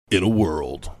In a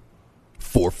world,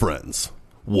 4 friends,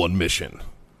 1 mission,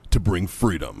 to bring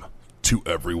freedom to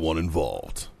everyone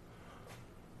involved.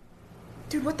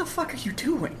 Dude, what the fuck are you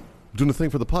doing? Doing a thing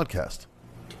for the podcast.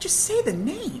 Just say the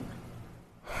name.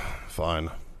 Fine.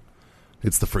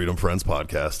 It's the Freedom Friends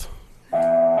Podcast.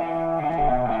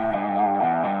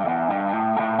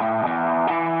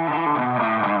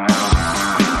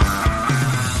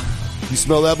 You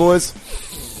smell that, boys?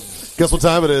 Guess what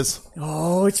time it is?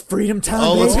 Oh, it's freedom time,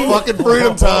 Oh, it's baby. fucking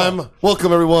freedom time.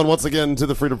 Welcome, everyone, once again to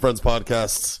the Freedom Friends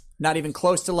Podcast. Not even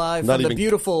close to live Not from the even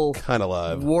beautiful kind of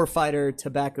live. Warfighter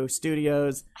Tobacco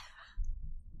Studios.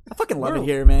 I fucking love it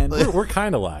here, man. We're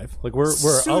kind of live. Like we're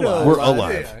Pseudo- alive. We're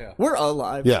alive. Yeah. We're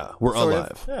alive. Yeah, we're Sort of.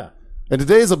 alive. Yeah. And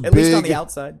today is a At least on the big,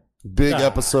 outside. big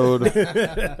episode.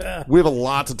 We have a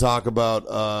lot to talk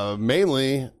about.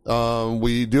 Mainly,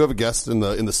 we do have a guest in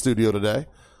the studio today,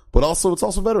 but also it's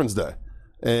also Veterans Day,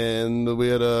 and we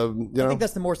had I think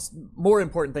that's the more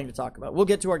important thing to talk about. We'll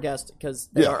get to our guest because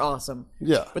they are awesome.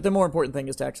 Yeah. But the more important thing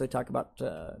is to actually talk about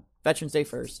Veterans Day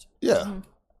first. yeah.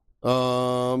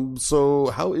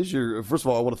 So how is first of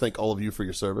all, I want to thank all of you for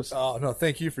your service. Oh, no,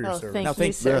 thank you for your service. Now, Thank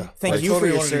you, sir. Thank you for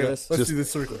your service. Let's do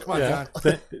this circle. Come on, Yeah.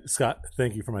 John. Scott,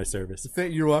 thank you for my service.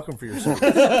 You're welcome for your service.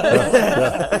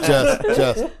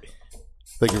 Jess,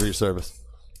 thank you for your service.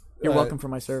 You're welcome for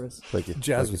my service. Thank you.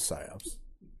 Jazz with psyops.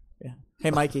 Yeah.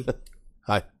 Hey, Mikey.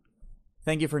 Hi.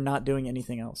 Thank you for not doing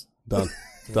anything else. Done.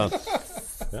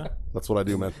 Yeah. That's what I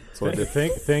do, man. That's what I do.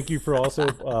 Thank you for also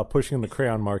pushing the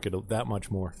crayon market that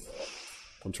much more.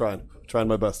 I'm trying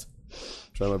my best.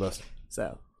 Trying my best.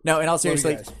 So, no, in all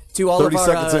seriousness, guys. to all 30 of our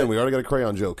seconds in, we already got a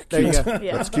crayon joke. there you Cute. go.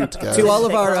 Yeah. That's cute, guys. To all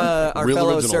of our Real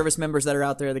fellow original. service members that are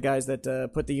out there, the guys that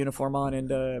put the uniform on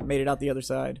and made it out the other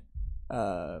side,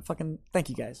 fucking thank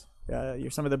you guys.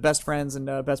 You're some of the best friends and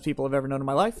best people I've ever known in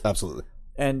my life. Absolutely.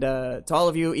 And to all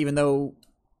of you, even though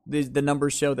the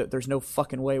numbers show that there's no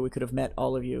fucking way we could have met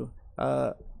all of you,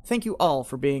 thank you all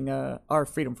for being our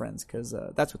freedom friends, because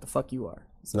that's what the fuck you are.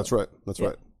 So, That's right. That's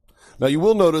right. Now, you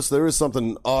will notice there is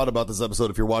something odd about this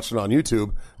episode if you're watching it on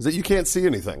YouTube, is that you can't see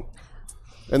anything.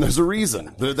 And there's a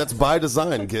reason. That's by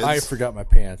design, kids. I forgot my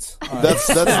pants. That's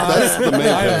the main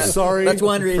I am thing. sorry. That's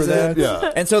one for reason. that.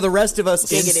 Yeah. And so the rest of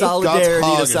us, in Scott's solidarity,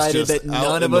 hog is decided just that out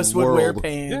none in of us the would wear world.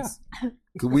 pants.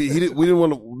 We didn't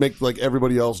want to make like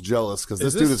everybody else jealous because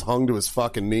this dude is hung to his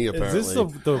fucking knee, apparently. Is this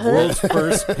the world's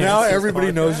first pantsless Now everybody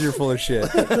podcast? knows you're full of shit.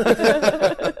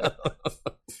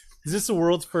 Is this the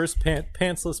world's first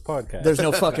pantsless podcast? There's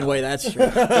no fucking way that's true.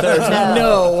 There's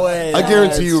no way. I guarantee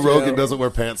that's you true. Rogan doesn't wear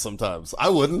pants sometimes. I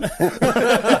wouldn't. Dude,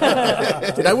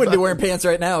 I wouldn't be wearing pants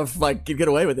right now if I could get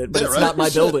away with it, but Yeah, it's right? not my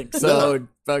Shit. building, so No.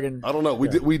 fucking I don't know.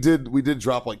 We did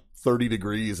drop like 30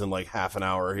 degrees in like half an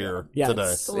hour here yeah.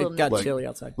 today. It got Like, chilly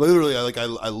outside. Literally,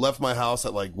 I left my house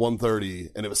at like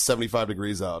 1:30 and it was 75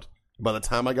 degrees out. By the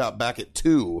time I got back at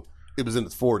 2, it was in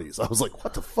its 40s. I was like,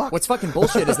 what the fuck? What's fucking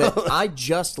bullshit is that I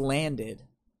just landed.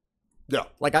 Yeah.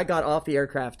 Like, I got off the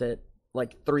aircraft at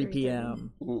like 3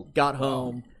 p.m., got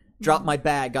home, dropped my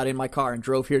bag, got in my car, and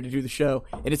drove here to do the show.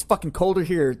 And it's fucking colder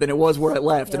here than it was where I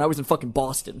left, and I was in fucking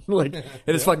Boston. Like,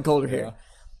 it is fucking colder here.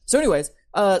 So anyways,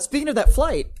 speaking of that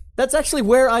flight, that's actually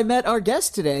where I met our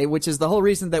guest today, which is the whole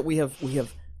reason that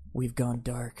we've gone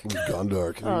dark. We've gone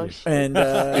dark. Oh, And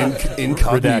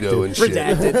Incognito and shit.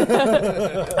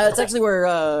 redacted. It's actually where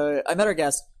I met our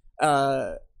guest.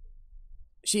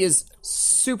 She is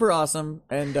super awesome,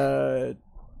 and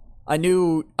I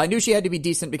knew she had to be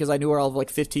decent because I knew her all of like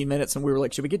 15 minutes, and we were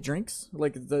like, should we get drinks?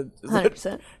 Like, is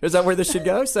 100%. that where this should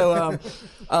go? So,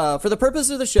 for the purpose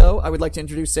of the show, I would like to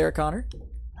introduce Sarah Connor,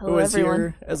 Hello, who is everyone.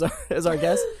 here as our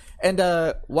guest. And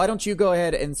why don't you go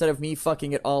ahead, instead of me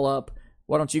fucking it all up,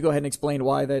 why don't you go ahead and explain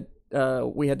why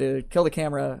that we had to kill the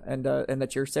camera and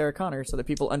that you're Sarah Connor, so that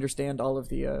people understand all of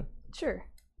the Sure.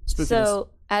 spookiness. So,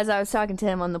 as I was talking to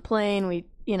him on the plane, we,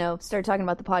 started talking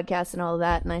about the podcast and all of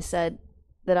that, and I said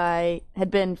that I had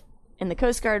been in the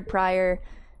Coast Guard prior,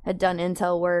 had done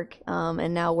intel work,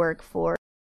 and now work for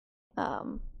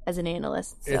as an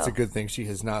analyst. So. It's a good thing she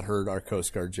has not heard our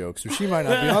Coast Guard jokes, or she might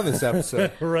not be on this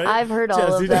episode. right? I've heard all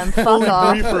Jesse, of them. Fuck fully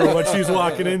off. brief her what she's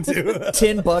walking into.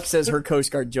 $10 says her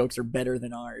Coast Guard jokes are better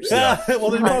than ours. Yeah, well,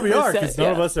 they probably are, because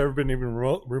none of Yeah. us have ever been even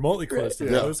remotely close to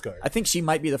the Coast Guard. I think she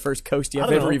might be the first coastie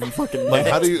I've don't ever know. even fucking Like,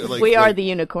 met. how do you like? We like, are the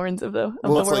unicorns of the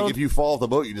Well, it's world. like if you fall off the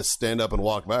boat, you just stand up and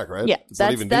walk back, right? Yeah, It's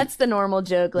not even that's deep. the normal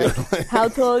joke. Like, how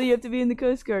tall do you have to be in the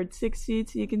Coast Guard? 6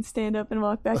 feet so you can stand up and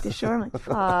walk back to shore. I'm like,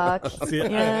 fuck. See,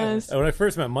 Yes. when I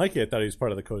first met Mikey, I thought he was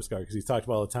part of the Coast Guard because he talked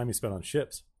about all the time he spent on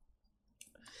ships.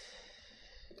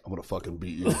 gonna fucking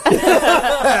beat you.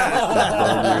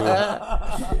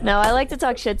 No, I like to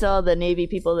talk shit to all the Navy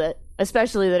people that,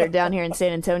 especially that are down here in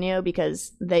San Antonio,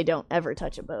 because they don't ever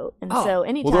touch a boat. And so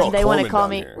anytime all they want to corpsmen call down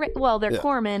me, here. well, they're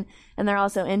corpsmen and they're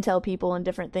also intel people and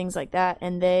different things like that.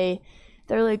 And they're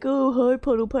like, oh, hi,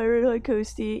 Puddle Pirate, hi,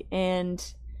 Coasty. And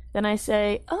then I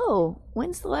say, oh,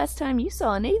 when's the last time you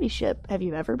saw a Navy ship? Have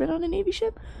you ever been on a Navy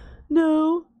ship?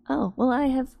 No. Oh, well, I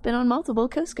have been on multiple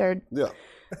Coast Guard Yeah.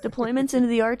 deployments into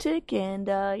the Arctic and,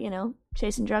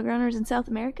 chasing drug runners in South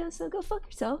America. So go fuck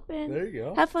yourself and There you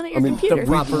go. have fun at your computer.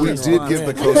 We did give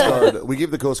the Coast Guard. We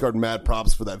gave the Coast Guard mad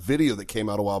props for that video that came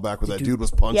out a while back where that dude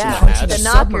was punching Yeah, the hatch. the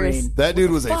Submarine. knockers. That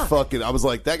dude was a fucking. I was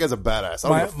like, that guy's a badass. I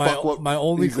don't give a fuck what. My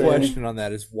only he's in. question on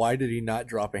that is why did he not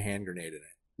drop a hand grenade in it?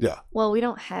 Yeah. Well, we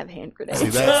don't have hand grenades. See,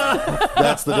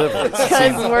 that's the difference.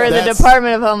 Because we're the that's-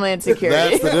 Department of Homeland Security.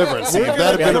 That's the difference. See, if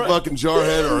that had been a fucking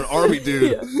jarhead or an army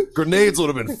dude, grenades would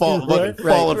have been falling from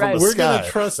Right. the We're sky. gonna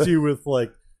trust you with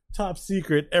like top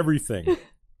secret everything,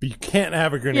 but you can't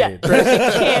have a Yeah. grenade.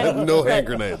 Can't- No hand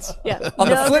grenades. Yeah. On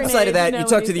the No flip side of that, grenades,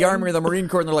 you no talk to the anything. Army or the Marine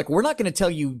Corps, and they're like, "We're not going to tell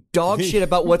you dog shit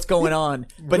about what's going on,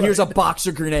 but here's a box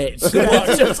of grenades."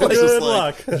 It's just like, Good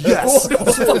like- luck.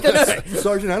 Yes.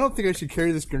 Sergeant, I don't think I should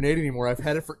carry this grenade anymore. I've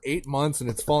had it for 8 months and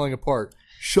it's falling apart.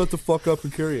 Shut the fuck up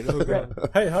and carry it. Oh, God.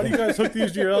 Hey, how do you guys hook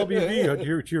these to your LBV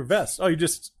or to your vest? Oh, you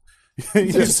just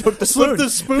slip the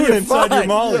spoon inside your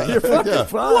molly. You're fucking Yeah.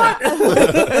 fine.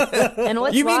 And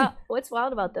what's You mean-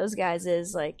 wild about those guys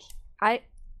is like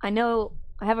I know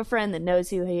I have a friend that knows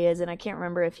who he is, and I can't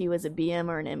remember if he was a BM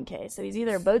or an MK. So he's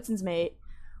either a boatswain's mate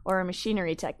or a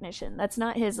machinery technician. That's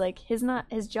not his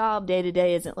his job day to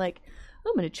day. Isn't like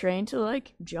I'm going to train to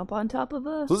like jump on top of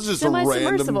a So this is just a random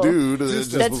semi-submersible. dude that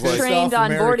just That's was like, trained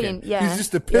on American. boarding. Yeah. He's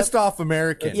just a pissed off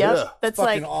American. Yep. Yeah. That's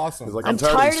Fucking like awesome. he's like, I'm I'm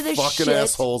tired, tired of of these this fucking shit.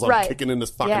 assholes. I'm Right. kicking in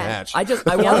this fucking Yeah. hatch. I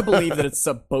want to believe that it's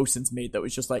a bosun's mate that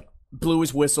was just like blew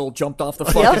his whistle, jumped off the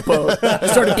fucking boat,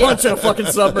 and started punching a fucking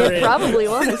submarine. it probably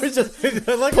was. It was just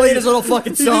I like played his little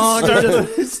fucking song. and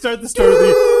just- Start the story.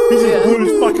 He just blew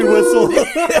his fucking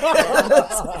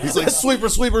whistle. He's like,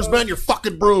 sweepers, man, your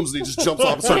fucking brooms. And he just jumps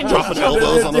off and starts dropping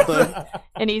elbows on the thing.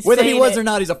 And he's Whether he saying was it- or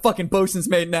not, he's a fucking bosun's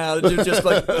mate now. The dude just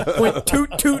like went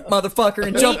toot toot, motherfucker,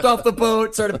 and jumped off the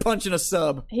boat, started punching a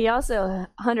sub. He also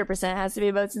 100% has to be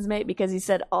a boatswain's mate because he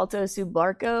said alto su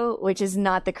barco, which is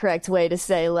not the correct way to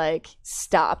say, like,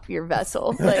 stop your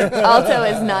vessel. Like, alto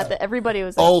is not the, everybody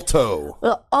was like, Alto.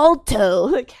 well, alto.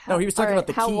 Like, No, he was talking all about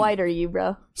the how key. white are you,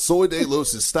 bro? Soy de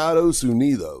los Estados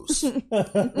Unidos.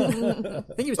 I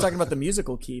think he was talking about the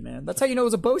musical key, man. That's how you know it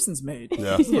was a bosun's mate.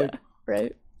 Yeah. Yeah,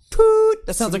 right. Toot.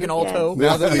 That sounds like an alto.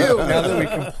 Yeah. Now that we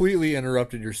completely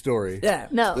interrupted your story. Yeah.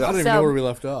 No, I don't even so, know where we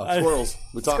left off. Squirrels.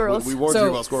 We talked. Squirrels. We warned So- you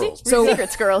about squirrels. So-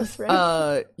 secret squirrels,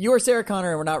 right? You are Sarah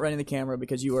Connor, and we're not running the camera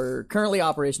because you are currently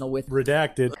operational with.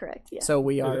 Redacted. Correct, yeah. So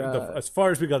we are. As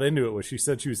far as we got into it was she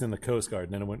said she was in the Coast Guard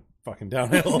and then it went fucking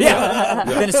downhill. Yeah.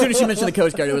 Then as soon as she mentioned the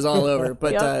Coast Guard, it was all over.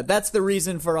 But Yep. that's the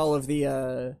reason for all of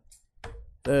the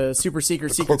super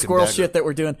secret Cloak and squirrel Dagger. shit that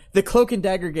we're doing. The Cloak and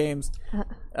Dagger games,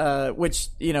 which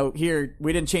here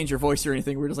we didn't change your voice or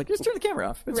anything. We were just like, just turn the camera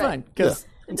off. It's Right. fine. Because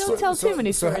Don't tell too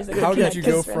many stories. How did you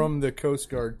go Because- from the Coast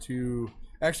Guard to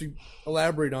actually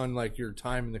elaborate on like your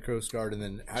time in the Coast Guard and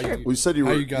then how you Well, you said you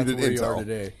how were- you got you to did where you are intel.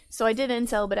 today? So I did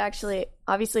intel, but actually,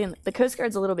 obviously, the Coast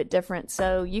Guard's a little bit different.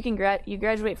 So you can you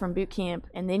graduate from boot camp,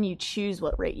 and then you choose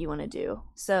what rate you want to do.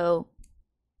 So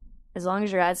as long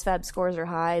as your ASVAB scores are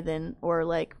high, then or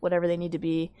like whatever they need to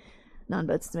be,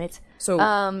 non-boatsmates, so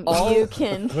you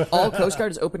can all Coast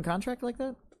Guard is open contract like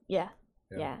that. yeah.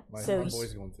 Yeah. My So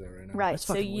boy's going through that right now. right.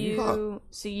 So fucking you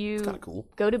Kinda cool.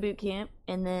 go to boot camp,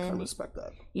 and I then respect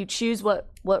that. you choose what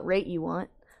rate you want.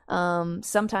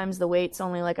 Sometimes the wait's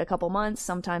only like a couple months,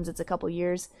 sometimes it's a couple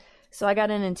years. So I got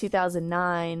in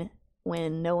 2009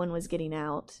 when no one was getting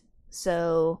out,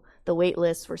 so the wait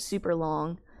lists were super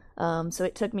long. So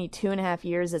it took me 2.5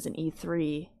 years as an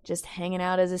E3 just hanging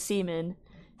out as a seaman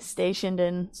stationed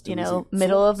in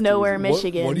middle of nowhere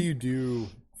Michigan. What do you do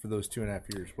for those 2.5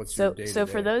 years? What's So, your day? so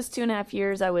for those 2.5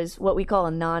 years, I was what we call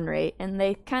a non-rate, and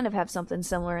they kind of have something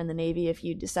similar in the Navy if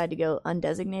you decide to go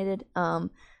undesignated.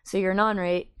 So you're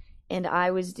non-rate, and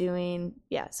I was doing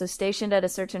so stationed at a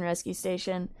search and rescue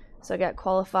station. So I got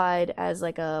qualified as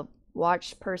like a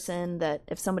watch person that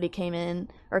if somebody came in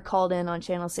or called in on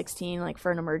channel 16 like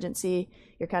for an emergency,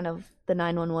 you're kind of the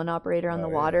 911 operator on the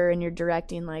water, and you're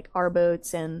directing like our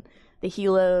boats and the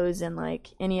helos and like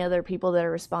any other people that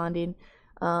are responding.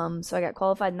 So I got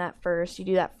qualified in that first. You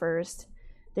do that first.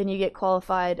 Then you get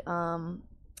qualified on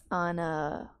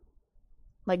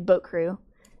like boat crew.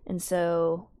 And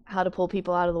so how to pull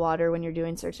people out of the water when you're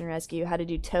doing search and rescue, how to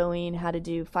do towing, how to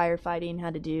do firefighting, how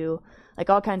to do like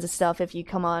all kinds of stuff if you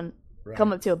come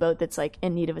up to a boat that's like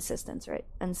in need of assistance, right?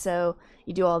 And so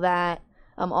you do all that.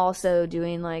 I'm also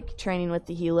doing like training with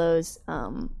the helos,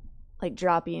 like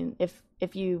dropping.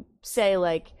 If you say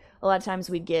like a lot of times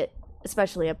we'd get,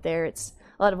 especially up there, it's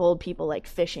a lot of old people like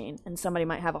fishing, and somebody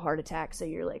might have a heart attack, so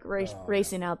you're like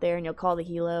racing out there, and you'll call the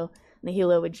helo, and the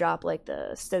helo would drop like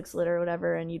the Stokes litter or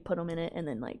whatever, and you'd put them in it, and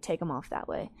then like take them off that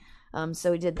way.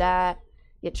 So we did that,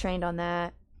 get trained on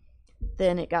that.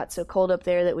 Then it got so cold up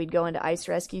there that we'd go into ice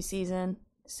rescue season,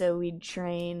 so we'd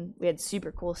train. We had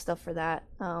super cool stuff for that.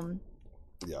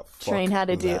 Train how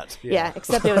to do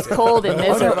except it was cold and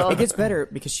miserable. It gets better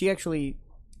because she actually,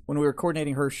 when we were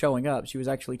coordinating her showing up, she was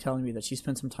actually telling me that she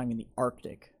spent some time in the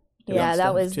Arctic. Yeah,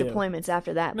 that was deployments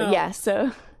after that. But yeah,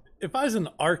 so if I was in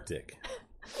the Arctic,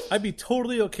 I'd be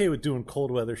totally okay with doing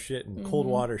cold weather shit and cold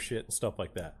water shit and stuff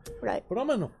like that. Right. But I'm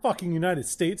in the fucking United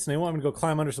States and they want me to go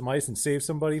climb under some ice and save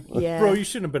somebody. Yeah. Bro, you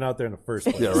shouldn't have been out there in the first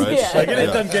place. Yeah, right. Like, it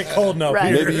doesn't get cold enough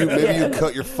here. Maybe you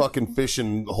cut your fucking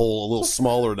fishing hole a little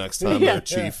smaller next time, there,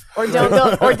 Chief. Or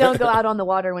don't go out on the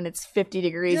water when it's 50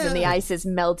 degrees and the ice is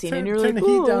melting and you're turn like, the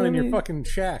heat down in your fucking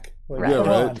shack. Like, Right. Yeah, come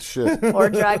right. on. Shit. or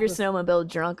drive your snowmobile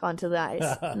drunk onto the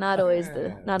ice. Not always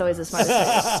the smartest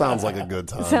thing. Sounds like a good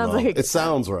time. Sounds though. like a good it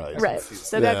sounds right. Right.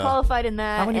 So got qualified in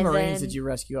that. How many and Marines then, did you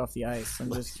rescue off the ice? I'm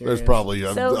just curious. There's probably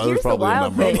So there's here's the probably a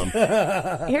wild number of thing.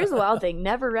 them. Here's the wild thing.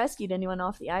 Never rescued anyone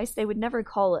off the ice. They would never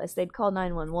call us. They'd call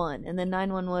 911, and then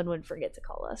 911 would forget to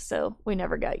call us. So we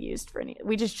never got used for any.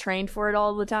 We just trained for it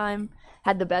all the time,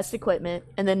 had the best equipment,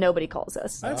 and then nobody calls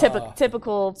us.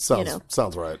 Typical,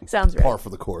 Sounds right. Sounds right. Par for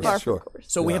the course. Par for Sure. the course.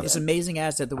 So we have this amazing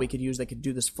asset that we could use that could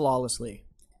do this flawlessly.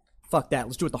 Fuck that.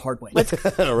 Let's do it the hard way. Right.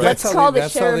 Let's call the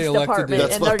that's how they sheriff's elected department,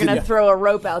 it. and they're going to throw a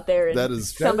rope out there, and That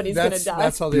is- somebody's going to die.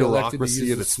 That's how they elected to Bureaucracy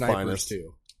use at the its snipers finest.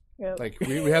 too. Yep. Like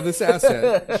we have this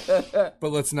asset, but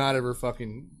let's not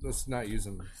use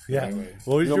them. Yeah. Anyway.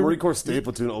 Well, Marine Corps State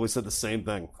Platoon always said the same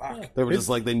thing. They were just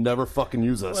like, they never fucking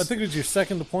use us. I think it was your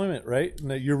second deployment, right?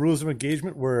 And your rules of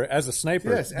engagement were, as a sniper,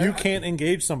 Yes, you can't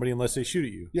engage somebody unless they shoot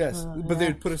at you. Yes, but they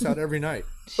would put us out every night.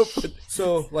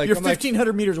 So like You're I'm like,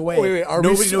 1,500 meters away. wait, are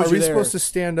Nobody we, knows are we you're there. supposed to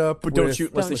stand up But don't with, shoot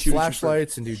unless they with shoot at you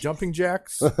flashlights and do jumping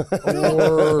jacks?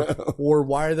 or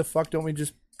why the fuck don't we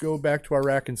just go back to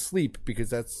Iraq and sleep, because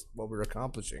that's what we're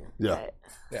accomplishing? Yeah.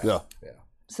 Right. Yeah.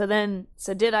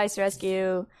 So did ice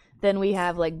rescue. Then we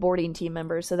have like boarding team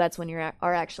members. So that's when you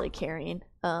are actually carrying.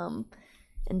 And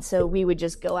so we would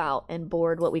just go out and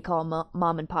board what we call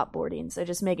mom and pop boarding. So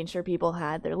just making sure people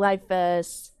had their life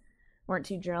vests, weren't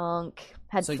too drunk,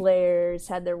 had flares,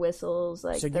 had their whistles.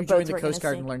 Like So their you joined boats the weren't gonna Coast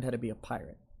Guard sink. and learned how to be a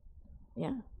pirate.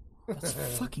 Yeah. That's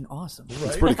fucking awesome.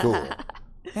 It's pretty cool.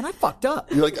 And I fucked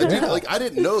up. You're like, I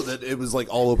didn't know that it was like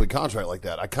all open contract like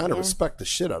that. I kind of respect the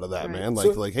shit out of that, man.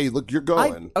 Like, hey, look, you're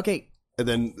going. Okay. And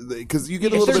then, because you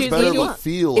get a If little there's bit better of any- a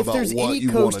feel If about there's what any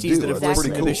you want to coasties do. that have That's listened pretty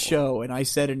to cool. this show and I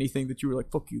said anything that you were like,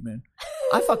 fuck you, man,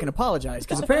 I fucking apologize.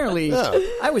 Because apparently Yeah.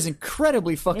 I was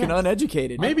incredibly fucking Yeah.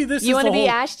 uneducated. Maybe this You is want to the be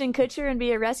whole... Ashton Kutcher and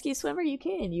be a rescue swimmer? You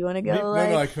can. You want to go No,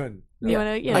 I couldn't. You want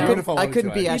to, you know, I could if I I wanted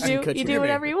couldn't to. be I- Ashton you Kutcher. do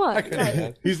whatever you want. I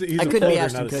couldn't. He's I a couldn't be floater,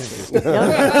 Ashton not a Kutcher.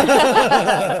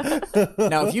 sinker.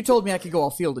 Now, if you told me I could go all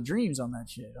Field of Dreams on that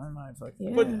shit, I might fucking.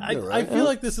 Yeah. But I feel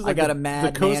like this is like got the, a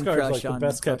mad the Coast man Guard's crush like the on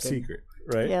best kept fucking- secret,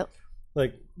 right? Yep.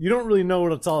 Like, you don't really know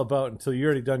what it's all about until you're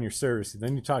already done your service. And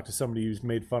then you talk to somebody who's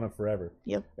made fun of forever.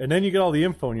 Yep. And then you get all the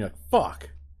info and you're like, fuck.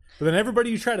 But then everybody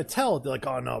you try to tell, they're like,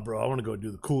 oh, no, bro, I want to go do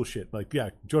the cool shit. Like, yeah,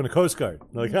 join the Coast Guard.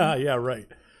 Like, yeah, right.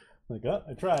 Like, oh,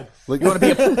 I tried. Like, You want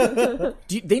to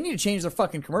be a, they need to change their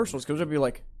fucking commercials because they'd be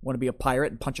like, want to be a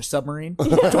pirate and punch a submarine? Join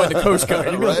the Coast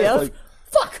Guard. You'd be like, right? Like,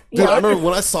 fuck. dude, I remember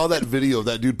when I saw that video of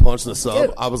that dude punching the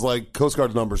sub, I was like, Coast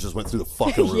Guard numbers just went through the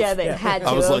fucking roof. Yeah, they had to.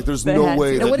 I was like, there's no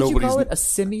way And that what did you nobody's. call it? A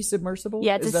semi-submersible?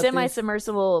 Yeah, it's Is a that the-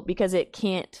 semi-submersible because it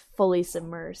can't fully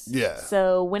submerge. Yeah.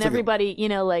 So when like everybody,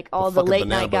 like all a the fucking late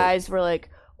banana night boat. guys were like,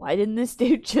 why didn't this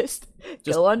dude just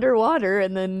go underwater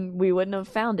and then we wouldn't have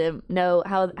found him? No,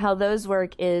 how those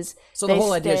work is So the they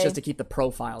whole idea is stay just to keep the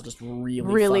profile just really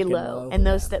really fucking low. And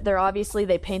those that they're obviously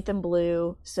they paint them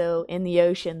blue. So in the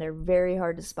ocean they're very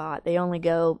hard to spot. They only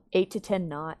go 8 to 10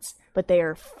 knots, but they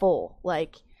are full.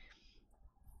 Like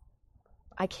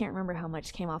I can't remember how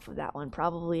much came off of that one.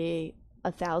 Probably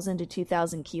 1,000 to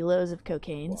 2,000 kilos of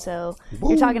cocaine. So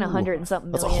you're talking 100 and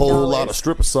something That's a million whole dollars. lot of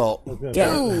strip assault. Dude,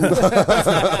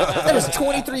 that is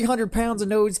 2,300 pounds of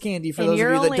nose candy for And those of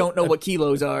you're you that only- don't know what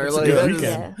kilos are. Like, good that is-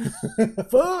 weekend. Yeah.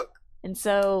 fuck. And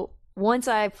so once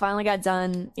I finally got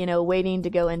done, waiting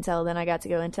to go intel, then I got to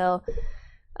go intel.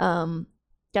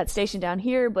 got stationed down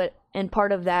here, and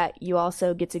part of that, you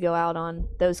also get to go out on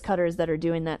those cutters that are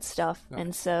doing that stuff. Nice.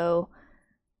 And so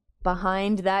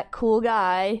behind that cool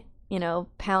guy,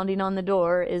 pounding on the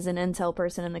door is an intel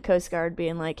person in the Coast Guard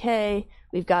being like, hey,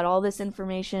 we've got all this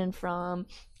information from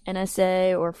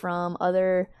NSA or from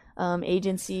other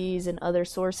agencies and other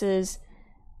sources.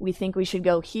 We think we should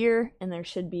go here, and there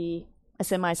should be a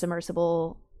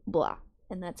semi-submersible, blah.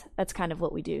 And that's kind of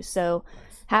what we do. So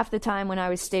half the time when I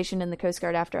was stationed in the Coast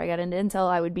Guard after I got into intel,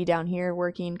 I would be down here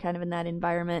working kind of in that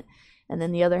environment. And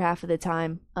then the other half of the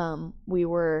time, we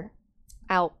were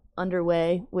out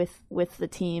underway with the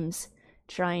teams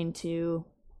trying to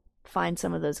find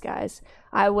some of those guys.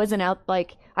 I wasn't out,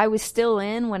 I was still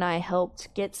in when I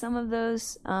helped get some of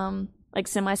those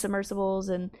semi-submersibles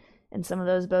and some of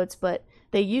those boats, but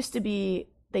they used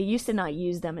to not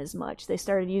use them as much. They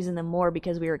started using them more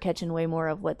because we were catching way more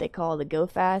of what they call the go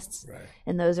fasts. Right.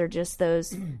 And those are just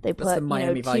those, they put the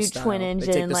Miami Vice two twin engine,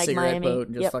 they take the like cigarette Miami boat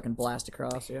and just fucking blast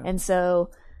across. Yeah. And so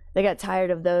they got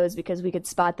tired of those because we could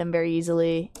spot them very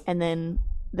easily, and then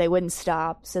they wouldn't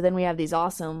stop. So then we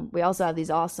also have these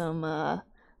awesome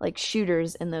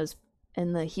shooters in the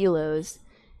helos,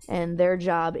 and their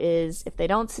job is, if they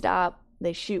don't stop,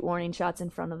 they shoot warning shots in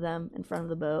front of them, in front of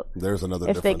the boat. There's another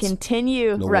if difference. They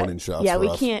continue, no right? warning shots. Yeah, for we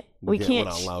us. can't. We're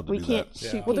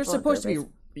Shoot. Well, they're supposed to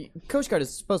be. Coast Guard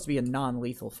is supposed to be a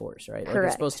non-lethal force, right? Correct.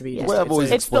 It's supposed to be. Yeah.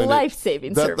 It's the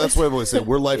life-saving service. That's what I've always said.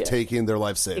 We're life-taking. They're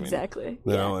life-saving. Exactly.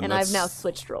 And I've now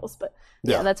switched roles, but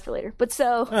that's for later. But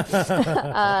so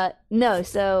no,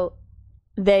 so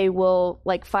they will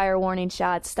fire warning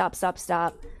shots. Stop.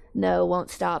 No, won't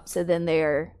stop. So then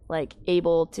they're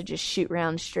able to just shoot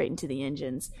rounds straight into the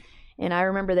engines. And I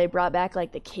remember they brought back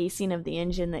the casing of the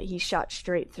engine that he shot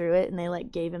straight through it, and they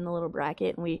gave him the little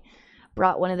bracket, and we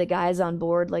brought one of the guys on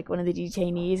board, one of the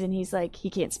detainees, and he's he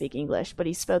can't speak English, but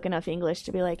he spoke enough English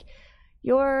to be like,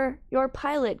 your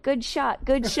pilot, good shot.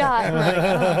 We'll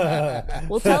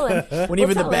tell him. When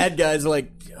even the bad guys are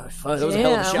like, oh, fuck, that was a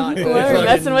hell of a shot. We're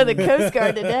messing with the Coast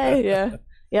Guard today. Yeah.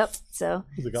 Yep. So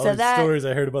all these stories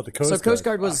I heard about the Coast Guard. So Coast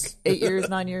Guard was 8 years,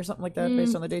 9 years, something like that,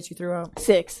 based on the dates you threw out.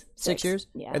 6 years.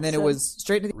 Yeah. And then it was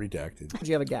straight into Redacted. Did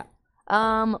you have a gap?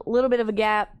 A little bit of a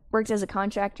gap. Worked as a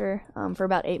contractor for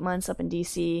about 8 months up in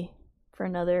DC for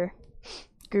another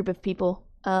group of people.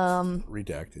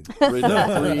 Redacted.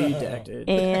 Redacted.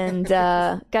 And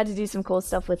got to do some cool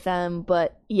stuff with them.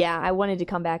 But yeah, I wanted to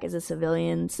come back as a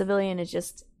civilian. Civilian is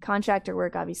just contractor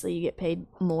work. Obviously, you get paid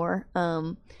more.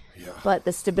 But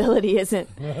the stability isn't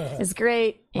as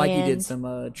great. Mikey did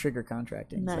some trigger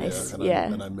contracting. Nice.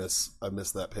 And I miss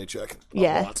that paycheck. A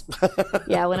lot.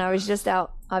 Yeah, when I was just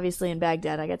out, obviously in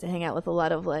Baghdad, I got to hang out with a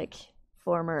lot of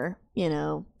former,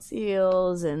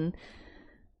 SEALs and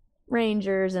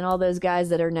Rangers and all those guys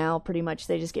that are now pretty much,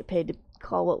 they just get paid to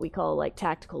call what we call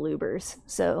tactical Ubers.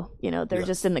 So, they're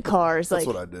just in the cars. That's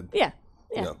what I did. Yeah.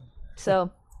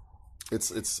 So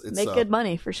it's make good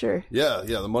money for sure. Yeah.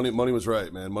 The money was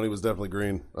right, man. Money was definitely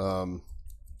green.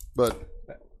 But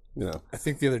I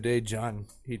think the other day, John,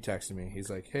 he texted me. He's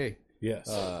like, "Hey, yes,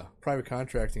 private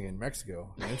contracting in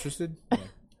Mexico. You interested?"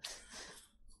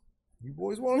 You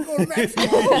boys want to go to Mexico? You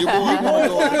boys want to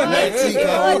go to Mexico?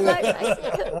 I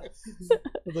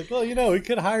was like, well, we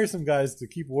could hire some guys to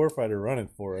keep Warfighter running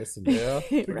for us, and we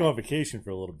could go on vacation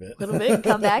for a little bit.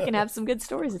 Come back and have some good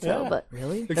stories to tell. But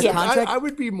really, I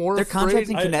would be more. They're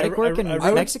contracting kinetic work in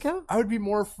Mexico. I would be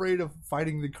more afraid of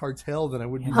fighting the cartel than I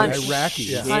would be the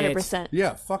Iraqis. 100%.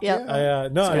 Yeah, fuck yeah.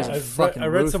 I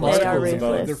read some articles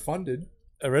about. They're funded.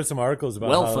 I read some articles about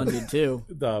well funded too.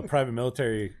 The private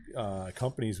military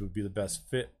companies would be the best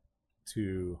fit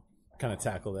to kind of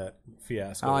tackle that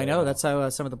fiasco. Oh, I know. That's how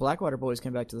some of the Blackwater boys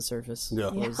came back to the surface.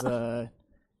 Yeah.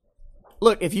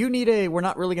 Look, if you need we're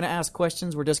not really going to ask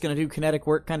questions, we're just going to do kinetic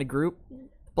work kind of group,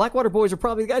 Blackwater boys are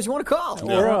probably the guys you want to call.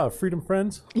 Or Freedom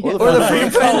Friends. Or the Freedom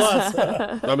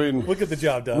Friends. I mean, we'll get the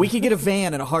job done. We could get a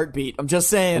van in a heartbeat. I'm just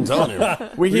saying. I'm telling you.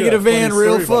 We could get a van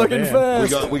real fucking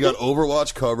fast. We got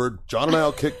Overwatch covered. John and I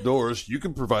will kick doors. You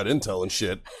can provide intel and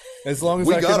shit. As long as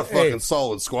we got a fucking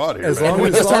solid squad here. As long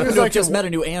as I just met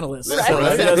a new analyst. Right. So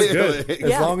That's good.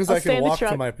 As long as I can walk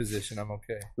to my position, I'm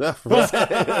okay.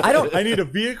 I need a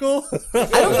vehicle. I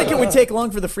don't think it would take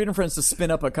long for the Freedom Friends to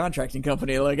spin up a contracting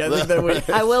company. I think that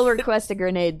would. I will request a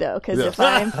grenade though, because if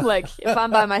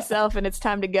I'm by myself and it's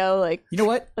time to go, you know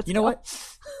what?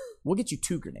 we'll get you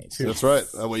 2 grenades. That's right.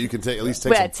 That way you can at least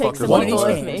take Yeah, some take some fuckers people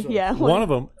on with me. Yeah. One of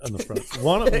them on the front.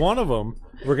 One of them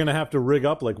we're gonna have to rig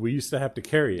up like we used to have to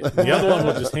carry it. The other one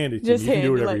we'll just hand it to you. Just You can do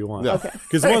hand, whatever like- you want. Yeah. Okay.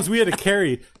 Because the ones we had to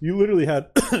carry, you literally had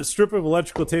a strip of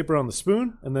electrical tape around the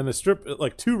spoon, and then a strip,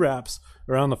 like 2 wraps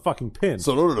around the fucking pin.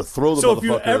 So in order to throw the So if motherfucker,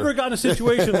 you ever got in a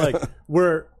situation like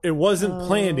where it wasn't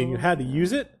planned and you had to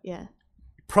use it, Yeah. you're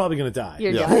probably gonna die.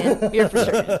 You're dying. You're for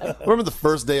sure. remember the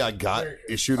first day I got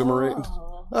issued a Marine? Wow.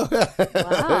 There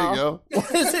you go.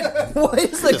 Why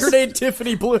is the grenade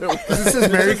Tiffany blue? This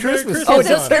is Merry Christmas. Oh, It's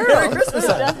it does a say Merry girl. Christmas. It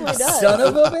definitely does. Son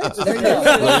of a bitch. There you go.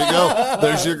 There you go.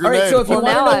 There's your All grenade. right, so if you Well, want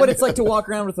to now know what I'm- it's like to walk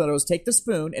around with one of those, take the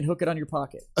spoon and hook it on your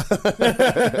pocket.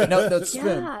 No, the spoon,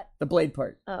 Yeah. the blade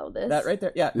part. Oh, this. That right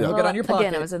there. Yeah, Yeah. hook it on your pocket.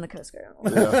 Again, I was in the Coast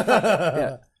Guard.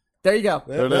 Yeah. There you go.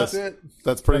 there it That's is. it.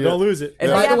 That's pretty. Don't lose it. And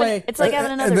Yeah. by the way, It's like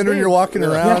having another And then when boob. you're walking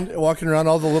around,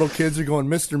 all the little kids are going,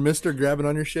 Mister, grabbing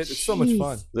on your shit. It's so much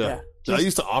fun. Yeah. I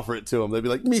used to offer it to them. They'd be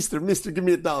like, Mister, give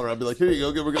me $1. I'd be like, here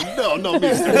you go. We're going, no,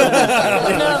 Mister. No,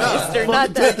 mister,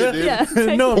 not that. Take it, dude. Yeah.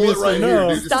 No, Pull it mister, right no. here,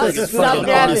 dude. Just Stop- take it. stop Fucking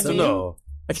grabbing honest. me. No.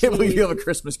 I can't believe you have a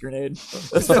Christmas grenade.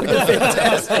 That's fucking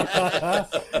fantastic.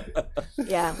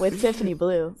 Yeah, with Tiffany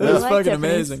Blue. That is I like fucking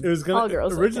Tiffany's. amazing. It was All gonna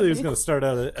girls like originally it was Tiffany. gonna start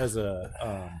out as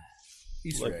a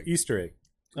Easter like egg. Easter egg,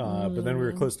 but then we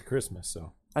were close to Christmas,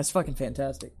 so That's fucking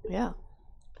fantastic. Yeah.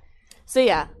 So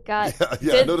yeah, got Yeah, I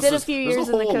did noticed a there's- few there's years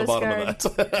a in the hole Coast bottom Guard.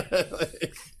 of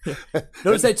that.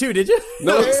 Notice that too, did you?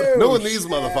 Knowing these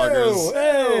motherfuckers.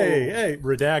 hey,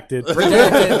 redacted.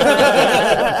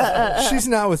 She's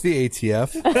not with the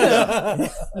ATF.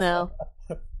 No,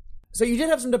 So you did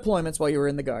have some deployments while you were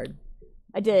in the Guard,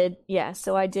 I did. Yeah,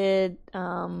 so I did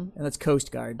and that's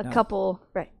Coast Guard. a not couple.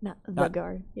 Right, not the Not-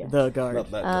 guard. Yeah. The Guard.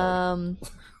 Not that guy.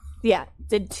 Yeah,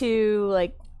 did 2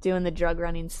 like doing the drug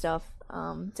running stuff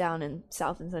down in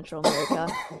South and Central America,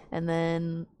 and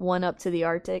then 1 up to the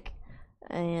Arctic,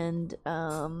 and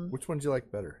Which one do you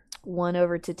like better? 1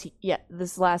 over to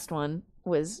this last one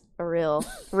was a real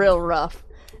rough.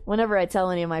 Whenever I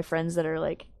tell any of my friends that are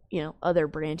like, you know, other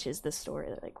branches this story,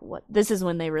 they're like, what? This is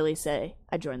when they really say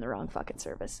I joined the wrong fucking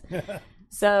service.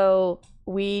 So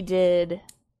we did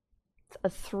a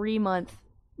 3-month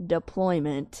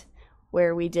deployment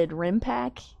where we did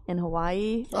RIMPAC in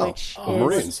Hawaii, which is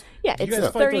Marines. yeah, Did it's you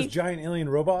guys fight 30. those giant alien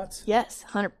robots? Yes,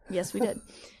 100. Yes, we did.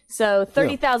 So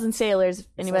 30,000 sailors.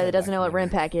 Anybody that doesn't know what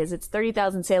RIMPAC is, it's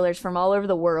 30,000 sailors from all over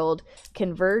the world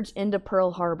converge into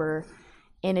Pearl Harbor,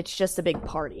 and it's just a big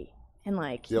party. And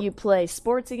like you play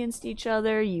sports against each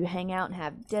other, you hang out and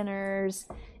have dinners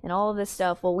and all of this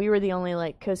stuff. Well, we were the only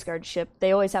like Coast Guard ship.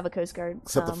 They always have a Coast Guard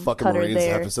Except the fucking cutter Marines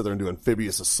there. have to sit there and do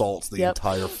amphibious assaults the Yep.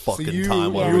 entire fucking you-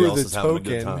 time while you everybody were else the is having a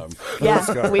good token. time.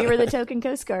 Yeah, we were the token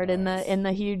Coast Guard in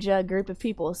the huge group of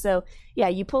people. So yeah,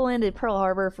 you pull into Pearl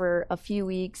Harbor for a few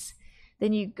weeks,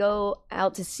 then you go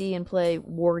out to sea and play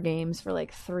war games for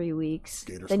like 3 weeks.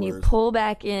 Gator then you slurs. pull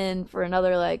back in for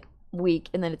another like week,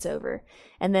 and then it's over.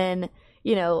 And then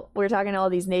you know, we're talking to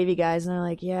all these Navy guys, and they're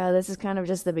like, yeah, this is kind of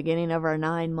just the beginning of our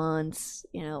 9 months,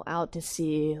 you know, out to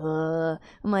sea. I'm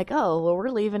like, oh, well, we're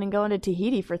leaving and going to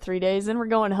Tahiti for 3 days, and we're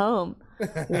going home.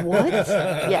 What?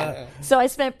 Yeah. So I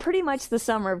spent pretty much the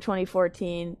summer of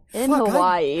 2014 in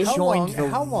Hawaii. How long?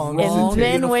 How long? and does it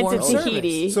take? then went to uniform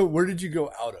Tahiti. So where did you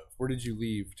go out of? Where did you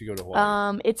leave to go to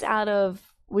Hawaii? It's out of,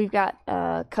 we've got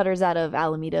cutters out of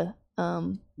Alameda,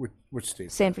 Which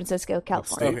state? San Francisco,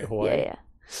 California. state? Hawaii? Yeah.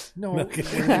 No, where did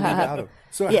you leave out of?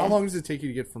 So Yeah. how long does it take you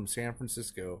to get from San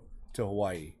Francisco to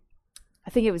Hawaii? I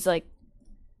think it was like,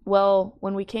 well,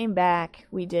 when we came back,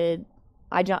 we did.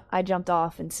 I jumped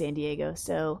off in San Diego,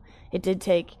 so it did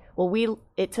take. Well,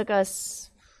 it took us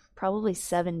probably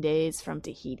 7 days from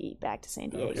Tahiti back to San I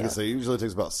was Diego. gonna say, it usually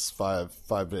takes about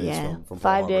five days Yeah, from Pearl 5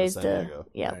 Harbor days to to San Diego.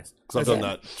 yeah. Nice. Because I've done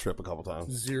Yeah. that trip a couple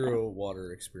times. Zero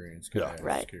water experience. Yeah. I was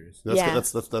Right. curious.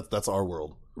 That's our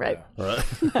world. Right. All right.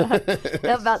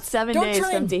 About 7 Don't days try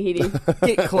from and- Tahiti.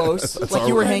 Get close. Like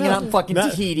you were hanging out in fucking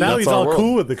Tahiti. Now That's he's our all world.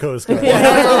 cool with the Coast Guard.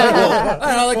 I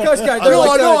don't know, like Coast Guard. They're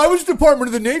like, I was Department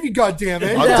of the Navy.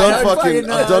 Goddammit! I've done fucking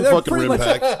they're fucking pretty much-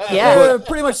 RIMPAC. Yeah. They're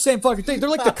pretty much the same fucking thing. They're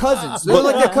like the cousins. They're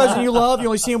like that cousin you love. You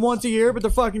only see them once a year, but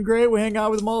they're fucking great. We hang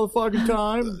out with them all the fucking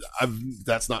time.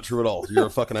 That's not true at all. You're a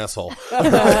fucking asshole.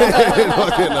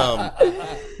 Fucking,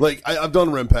 like I've done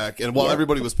RIMPAC, and while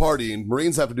everybody was partying,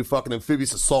 Marines have to do fucking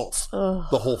amphibious assaults the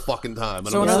whole fucking time. And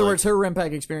So I'm in just other like, words, her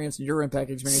RIMPAC experience and your RIMPAC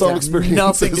experience some have experiences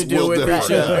nothing to do will with differ,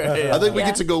 each other. yeah. Yeah. I think we Yeah.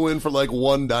 get to go in for like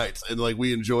one night, and like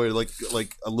we enjoy like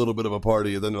a little bit of a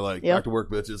party, and then they're like Yep. back to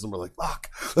work, bitches, and we're like fuck.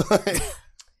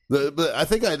 But I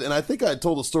think I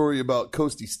told a story about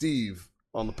Coasty Steve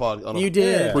on the pod. On You a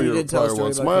did. prior- You did tell a prior story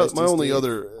once. about Coasty My only Steve.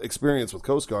 other experience with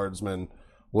Coast Guardsmen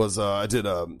was I did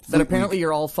That Fleet apparently Week.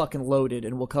 you're all fucking loaded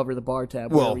and we'll cover the bar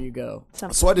tab wherever you go.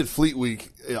 So I did Fleet Week.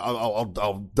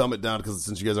 I'll dumb it down because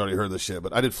since you guys already heard this shit,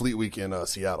 but I did Fleet Week in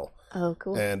Seattle. Oh,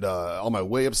 cool. And on my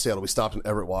way up to Seattle, we stopped in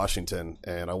Everett, Washington,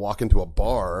 and I walk into a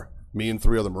bar, me and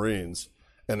 3 other Marines,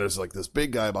 and there's like this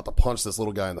big guy about to punch this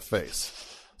little guy in the face.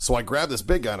 So I grab this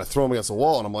big guy and I throw him against the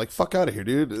wall, and I'm like, fuck out of here,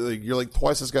 dude. Like, you're like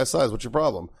twice this guy's size. What's your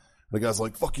problem? And the guy's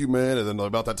like, fuck you, man. And then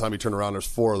about that time he turned around, there's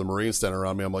 4 of the Marines standing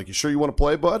around me. I'm like, you sure you want to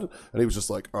play, bud? And he was just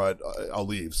like, all right, I'll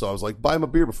leave. So I was like, buy him a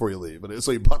beer before you leave. And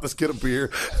so he bought this kid a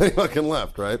beer and he fucking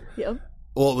left, right? Yep.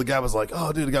 Well, the guy was like,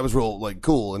 oh, dude, the guy was real, like,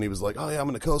 cool. And he was like, oh, yeah, I'm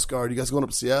in the Coast Guard. You guys going up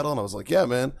to Seattle? And I was like, yeah,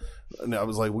 man. And I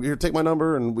was like, well, here, take my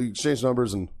number. And we exchanged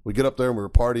numbers. And we get up there and we were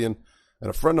partying. And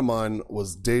a friend of mine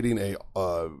was dating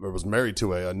or was married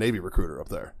to a Navy recruiter up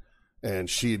there. And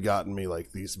she had gotten me,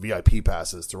 like, these VIP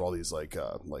passes through all these, like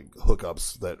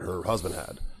hookups that her husband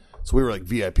had. So we were, like,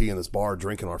 VIP in this bar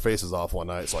drinking our faces off one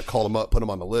night. So I called him up, put him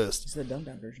on the list. It's the dumbed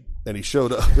down version. And he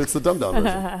showed up. It's the dumbed down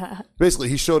version. Basically,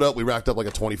 he showed up. We racked up, like,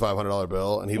 a $2,500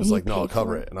 bill. And he was like, no, I'll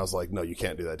cover it. And I was like, no, you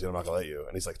can't do that, dude. I'm not going to let you.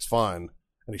 And he's like, it's fine.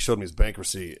 And he showed me his bank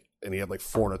receipt. And he had like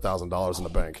 $400,000 in the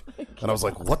bank. And I was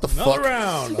like, what the fuck?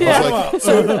 Round. I was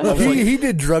like, He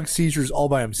did drug seizures all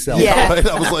by himself. Yeah. right?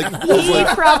 I was like,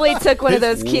 He probably took one of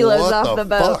those kilos what off the the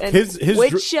boat. fuck? And, His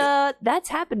which, that's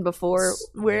happened before,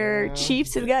 where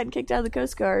chiefs have gotten kicked out of the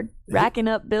Coast Guard, racking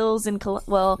up bills and,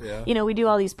 you know, we do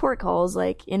all these port calls,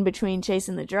 like, in between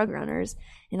chasing the drug runners.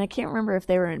 And I can't remember if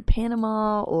they were in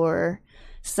Panama or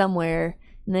somewhere.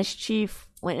 And this chief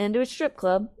went into a strip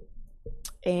club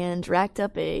and racked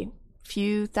up a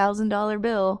few $1,000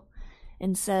 bill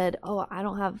and said, oh, I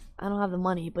don't have the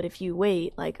money, but if you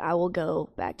wait, like, I will go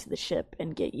back to the ship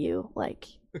and get you, like,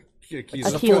 a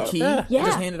kilo. Key? Yeah.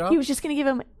 Just hand it off? He was just going to give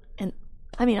him, and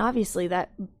I mean, obviously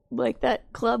that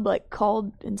club, like,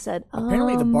 called and said,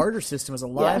 Apparently the barter system is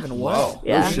alive and well. wow.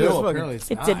 Yeah. No shit. Apparently it's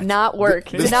It not. did not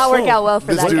work. It did not work out well for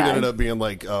This that dude guy. ended up being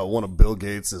like one of Bill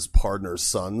Gates' partner's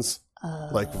sons.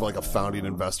 Like a founding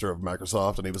investor of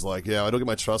Microsoft, and he was like, "Yeah, I don't get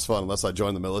my trust fund unless I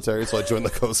join the military, so I joined the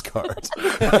Coast Guard."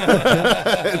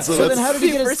 And So then how did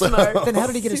he get his Super smart. Then how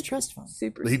did he get his trust fund?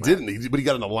 Super He smart. didn't, but he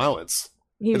got an allowance,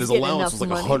 He and was his getting allowance enough was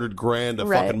like money. $100,000 a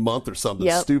Right. fucking month or something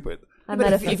Yep. stupid. I But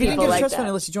met a if few he didn't people get his like trust fund that.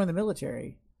 unless you joined the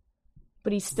military.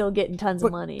 But he's still getting tons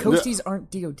of money. Coasties aren't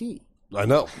DOD. I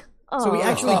know. So he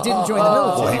actually didn't join the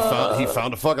Well, military. he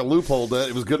found a fucking loophole that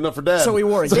it was good enough for Dad. So he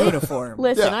wore a uniform.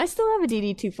 Listen, Yeah. I still have a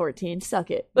DD-214. Suck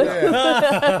it. All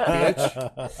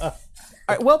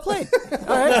right, well played.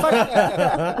 All right,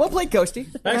 fine. Well played, Coastie.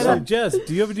 Actually, Jess,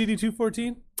 do you have a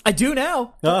DD-214? I do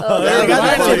now. There I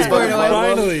got that shit squared away.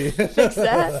 Finally. Fix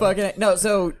that. Fucking no.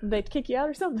 So They kick you out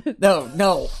or something? no.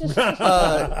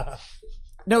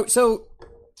 No. So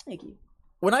Thank you.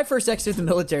 when I first exited the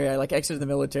military, I like exited the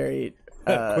military.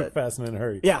 Quick, fast, and in a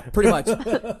hurry. Yeah, pretty much.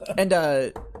 And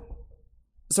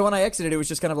so when I exited, it was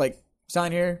just kind of like,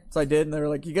 sign here. So I did, and they were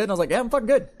like, you good? And I was like, yeah, I'm fucking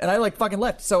good. And I like fucking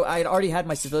left. So I had already had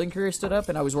my civilian career stood up,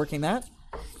 and I was working that.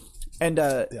 And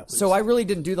so I really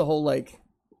didn't do the whole like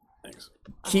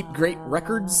keep great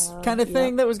records kind of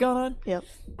thing that was going on. Yep.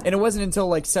 And it wasn't until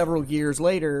like several years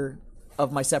later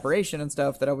of my separation and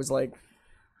stuff that I was like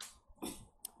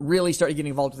really started getting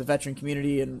involved with the veteran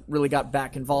community and really got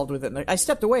back involved with it. And I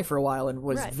stepped away for a while and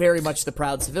was Right. very much the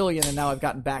proud civilian, and now I've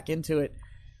gotten back into it.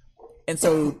 And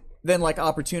so then like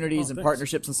opportunities and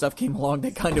partnerships and stuff came along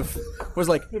that kind of was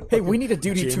like, hey, we need a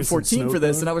duty Jameson 214 for snow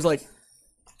this. cone? And I was like,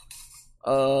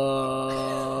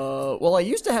 well, I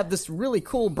used to have this really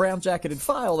cool brown jacketed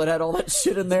file that had all that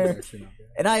shit in there.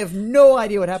 And I have no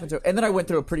idea what happened to it. And then I went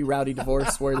through a pretty rowdy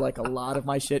divorce where like a lot of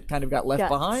my shit kind of got left Got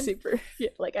behind. super. Yeah,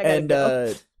 like I gotta And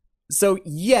go. so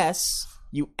yes,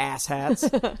 you asshats,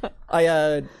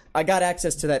 I got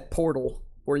access to that portal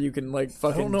where you can like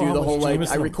fucking know do how the much whole like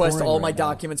Jameson I I'm request pouring all right my now.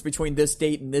 documents between this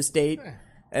date and this date,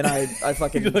 and I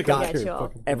fucking You're like, got okay, you all.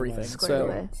 fucking everything. Squared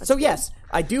away. So yes,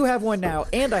 I do have one now,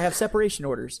 and I have separation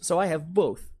orders, so I have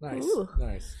both. Nice. Ooh.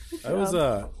 Nice. I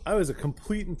was a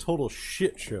complete and total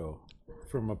shit show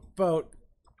from about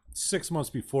 6 months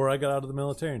before I got out of the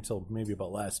military until maybe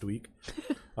about last week.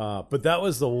 But that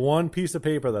was the one piece of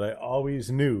paper that I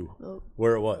always knew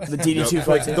where it was. The DD2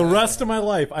 Like the rest of my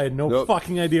life, I had no Nope.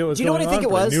 fucking idea what was Do you know going what I think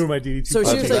on, it but was? I knew my DD2. So I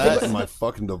seriously, think think that about- and my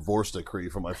fucking divorce decree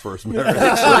from my first marriage.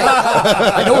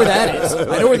 I know where that is.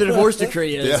 I know where the divorce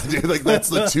decree is. Yeah, dude, like that's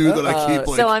the two that I keep.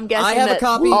 Like, So I'm guessing I have a that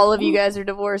copy- all of you guys are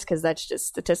divorced because that's just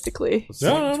statistically.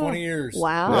 No. 20 years.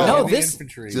 Wow. Yeah. No, In the this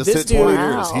infantry. just this hit 20 dude-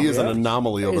 years. He is an Yeah.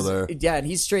 anomaly over there. Yeah, and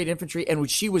he's straight grade infantry, and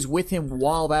she was with him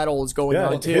while battle was going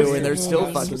on too, and they're still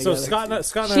fucking So together.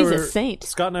 Scott and She's I a were saint.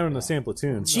 Scott and I were in the same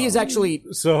platoon. She is actually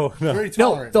So no. Very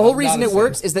no. tolerant. The whole Not reason a it saint.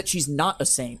 works is that she's not a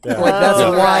saint. Yeah. Like that's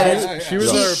Oh, why. right. She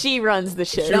was our She runs the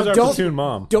shit. she was our don't- platoon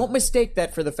mom. Don't mistake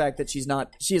that for the fact that she's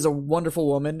not. She is a wonderful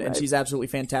woman, and she's absolutely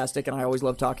fantastic, and I always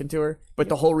love talking to her. But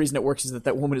the whole reason it works is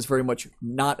that woman is very much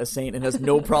not a saint and has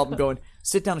no problem going,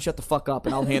 sit down and shut the fuck up,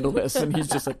 and I'll handle this. And he's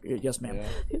just like, yes, ma'am. Yeah,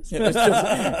 it's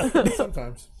just-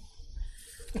 Sometimes.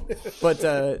 but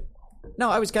no,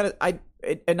 I was kind of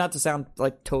and not to sound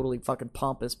like totally fucking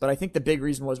pompous, but I think the big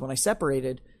reason was when I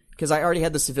separated because I already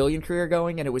had the civilian career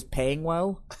going and it was paying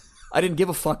well. I didn't give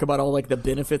a fuck about all like the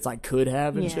benefits I could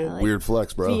have and shit. like, Weird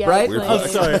flex, bro. Yeah, Right? Weird like-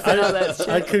 flex. Sorry, No, that's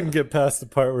I couldn't get past the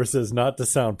part where it says not to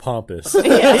sound pompous.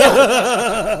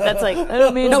 That's like, I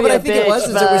don't mean No, to be but a I think it bitch, was, is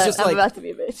it was but just I'm like- about to be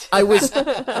a bitch.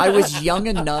 I was young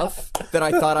enough that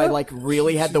I thought I like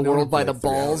really had the world by the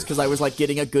balls because I was like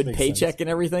getting a good paycheck and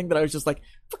everything. That I was just like,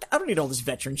 fuck, I don't need all this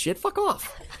veteran shit. Fuck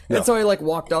off. And so I like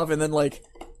walked off, and then like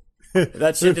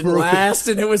that shit didn't last,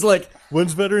 and it was like,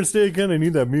 When's Veterans Day again? I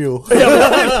need that meal.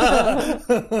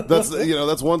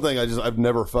 That's one thing I've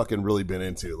never fucking really been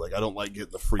into. Like I don't like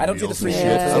getting the free I don't do the meals free and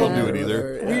shit. shit. I don't do it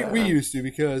either. We used to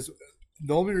because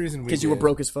the only reason we because you were did-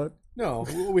 broke as fuck. No,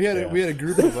 we had a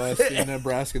group of us in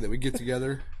Nebraska that would get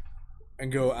together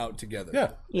and go out together.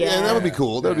 Yeah. Yeah, that would be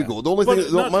cool. That would be cool. The only But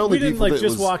thing, not, my only we didn't beef like with it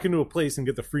just was walk into a place and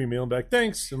get the free meal and be like,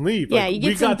 thanks, and leave. Yeah, Like, you get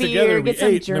we some got beer, together, we get some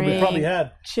ate, and then we probably drink.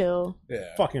 had Chill.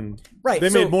 Yeah. fucking Right, They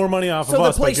so- made more money off so of the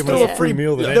us by place giving us threw a a free free-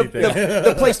 meal than The, anything.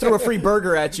 the place threw a free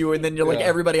burger at you, and then you're like,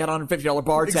 everybody had $150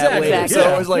 bar tab later. Exactly. So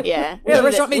I was like, Yeah. yeah, the We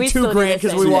restaurant did- we made still did $2,000 the because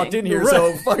same we thing. walked in here,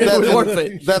 so fucking it was worth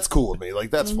it. That's cool with me.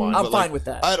 Like that's fine. I'm But, fine like, with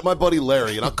that. I had my buddy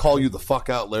Larry, and I'll call you the fuck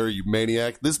out, Larry, you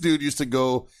maniac. This dude used to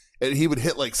go, and he would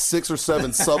hit like 6 or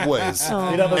 7 subways. He'd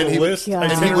have And a he would- list.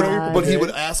 God. And he would, God. but he would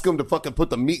ask him to fucking put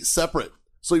the meat separate.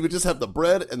 So he would just have the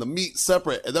bread and the meat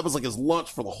separate, and that was like his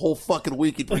lunch for the whole fucking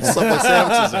week. He'd put Subway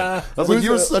sandwiches in. I was like,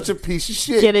 "You're such a piece of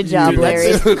shit." Get a job,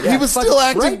 Larry. Dude, he was still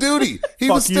active right? duty. He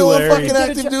Fuck was you, still Larry. fucking Get a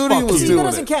active job. duty. and Fuck Was you. See, that doing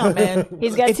doesn't it. count, man.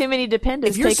 He's got If- too many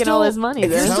dependents if you're taking still, all his money. if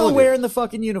you're Then. still Telling you. wearing the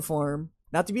fucking uniform,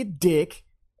 not to be a dick,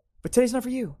 but today's not for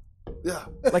you. Yeah.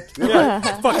 Like, Yeah.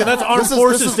 Fucking that's Armed This is-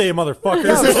 Forces this is- Day, motherfucker.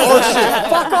 This is our shit.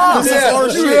 fuck off. This is our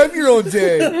You shit. have your own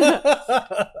day.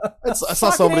 I saw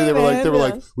somebody. They were man,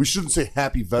 like, we shouldn't say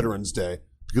Happy Veterans Day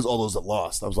because all those that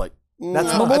lost. I was like,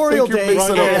 That's nah, Memorial I think Day. You're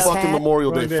mixing Wrong up day. fucking Yeah.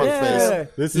 Memorial Day. Wrong day. Fuck Yeah. face.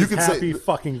 This You is can happy say-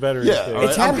 fucking Veterans Yeah, Day. all right.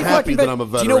 It's I'm happy happy fucking that I'm a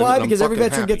Do you know veteran, why? and I'm Because every fucking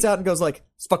veteran happy. gets out and goes like,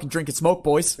 "Let's fucking drink and smoke,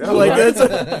 boys." Like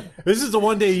that's This is the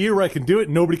one day a year where I can do it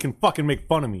and nobody can fucking make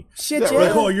fun of me. shit. Yeah, Yeah,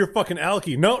 Like, oh, you're fucking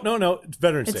alky. No, it's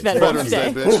Veterans It's Day. Veterans Veterans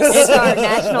Day. Day, bitch. It's our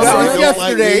national That was don't holiday. like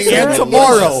yesterday me. and Yeah.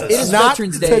 tomorrow. It is not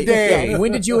Veterans Day. today. Yeah.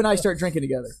 When did you and I start drinking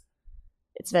together?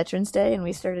 It's Veterans Day, and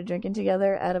we started drinking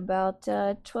together at about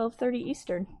 12:30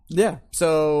 Eastern. Yeah.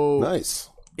 So Nice.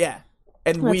 yeah,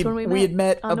 and That's when we had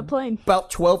met met on a plane. about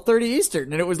 12:30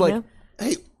 Eastern, and it was like, Yeah.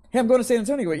 Hey, "Hey, I'm going to San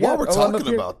Antonio." Wait, while yeah, we're oh, I'm up talking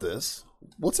here. about this,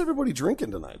 what's everybody drinking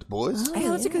tonight, boys? Hey,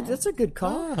 that's a good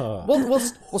call. Ah.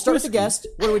 We'll start with the guest.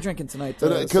 What are we drinking tonight?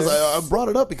 Because sir? I brought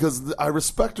it up because I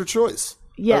respect her choice.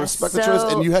 I Yes, respect the choice, so-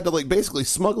 and you had to like basically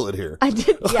smuggle it here I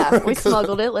did. Yeah, we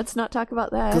smuggled it. Let's not talk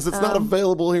about that. because it's not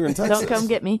available here in Texas. Don't come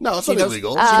get me. No, it's She not knows-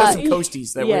 illegal. She knows some Uh,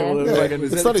 coasties that yeah. way. Yeah, Like,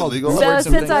 it's not illegal. So learned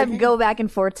some since I things. go back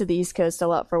and forth to the East Coast a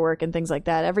lot for work and things like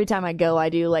that, every time I go, I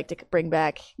do like to bring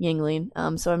back Yingling.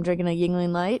 So I'm drinking a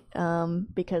Yingling Light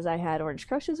because I had Orange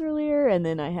Crushes earlier, and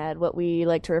then I had what we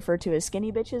like to refer to as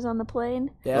skinny bitches on the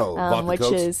plane. Yeah, Oh, vodka which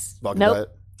Cokes? is- Vodka nope. Diet?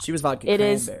 she was vodka It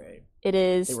is- cranberry. It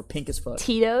is They were pink as fuck.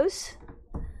 Tito's,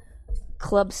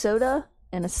 club soda,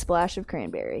 and a splash of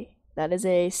cranberry. That is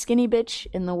a skinny bitch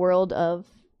in the world of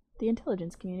the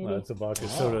intelligence community. That's a vodka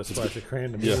soda splash of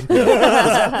cran to me.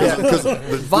 Yeah, because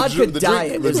Vodka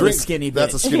Diet is a skinny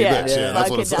That's a bitch. skinny Yeah, bitch. Yeah, that's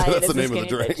vodka what it's. diet That's the is a name of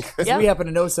the skinny drink. bitch. Yep. We happen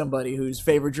to know somebody whose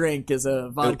favorite drink is a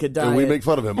vodka diet. And we make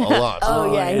fun of him a lot.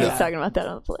 Oh, yeah, he's yeah. talking about that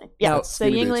on the plane. Yeah, Now, so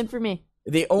skinny Yingling bitch. for me.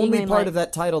 the only Yingling part Light. of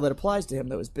that title that applies to him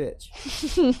though is bitch.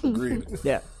 Agreed.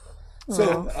 Yeah.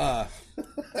 So,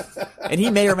 And he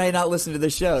may or may not listen to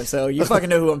this show, so you fucking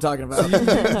know who I'm talking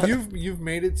about. you've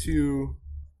made it through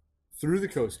the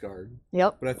Coast Guard,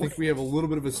 Yep. but I think we have a little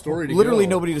bit of a story to Literally go.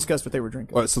 nobody discussed what they were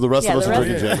drinking. All right, so the rest Yeah, of us the are rest-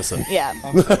 drinking Jameson. Yeah.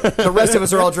 The rest of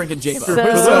us are all drinking Jameson. So- For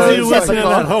those of you listening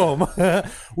typical. at home,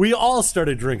 we all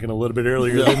started drinking a little bit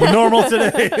earlier than normal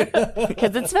today.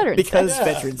 Because it's Veterans Because Day.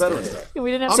 Veterans Day. Veterans Day.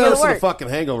 We didn't have I'm to go nursing to a work. fucking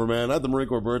hangover, man. I had the Marine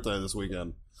Corps birthday this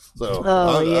weekend.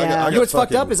 So, yeah. You know what's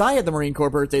fucked up is I had the Marine Corps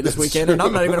birthday this weekend, and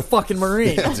I'm not even a fucking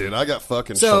Marine. Yeah, dude, I got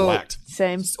fucking So- shellacked.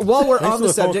 Same. While we're on for the the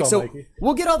phone subject, call, so Mikey.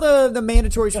 we'll get all the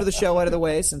mandatories for the show out of the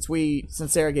way since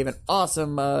Sarah gave an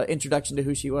awesome introduction to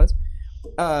who she was.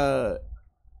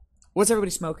 What's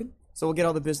everybody smoking? So we'll get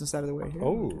all the business out of the way here.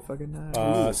 Oh.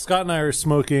 Fucking, Scott and I are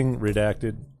smoking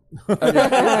Redacted. It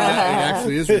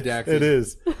actually is redacted. It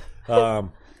is. These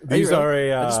are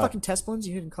Are these a fucking test blends?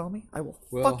 You didn't call me? I will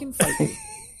fucking fight you.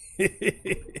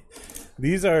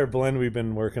 these are a blend we've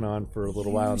been working on for a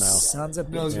little while now. Sons of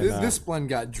No, bitches. this blend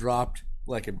got dropped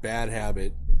like a bad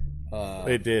habit.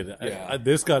 It did. Yeah.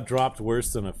 This got dropped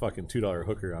worse than a fucking $2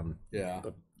 hooker on Yeah.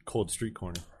 a cold street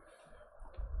corner.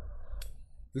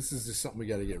 This is just something we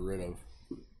got to get rid of.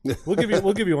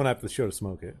 We'll give you one after the show to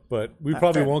smoke it, but we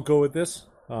probably fair. won't go with this.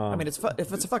 I mean, if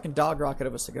it's a fucking dog rocket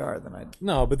of a cigar, then I'd.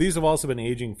 No, but these have also been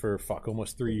aging for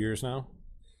almost 3 years now.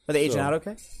 Are they aging out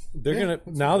okay? They're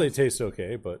now they taste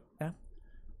okay, but Yeah.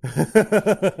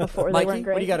 Before they Mikey, weren't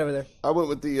great. what do you got over there? I went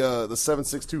with the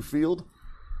 762 Field,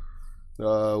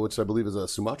 which I believe is a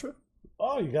Sumatra.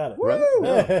 oh, you got it. Right?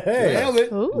 Hey, Nailed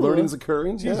it. Ooh. Learning's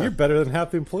occurring. Jeez, Yeah. you're better than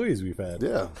half the employees we've had.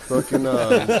 Yeah, fucking.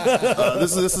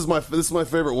 This is my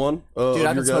favorite one. Dude, of I've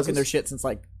your been smoking guys's. their shit since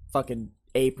like fucking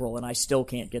April, and I still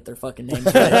can't get their fucking names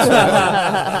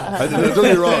right. Don't get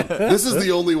me wrong. This is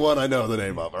the only one I know the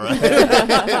name of. All right.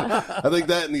 I think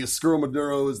that and the Oscuro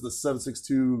Maduro is the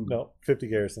 762 No, 50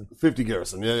 Garrison. 50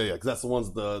 Garrison. Yeah. Because that's the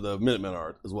ones the Minutemen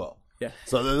are as well. Yeah.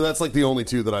 So that's like the only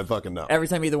two that I fucking know. Every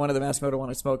time either one of them asks me what I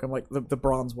want to smoke, I'm like the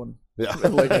bronze one, Yeah.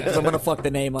 because I'm gonna fuck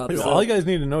the name up. so. All you guys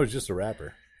need to know is just a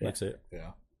rapper. That's it.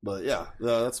 Yeah. But yeah,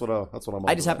 that's what I'm.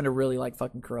 I just happen to really like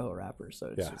fucking Corojo rappers, so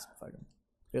it's Yeah. just fucking.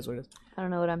 It is what it is. I don't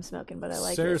know what I'm smoking, but I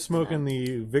like Sarah's it. smoking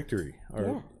the Victory,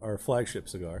 our flagship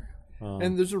cigar.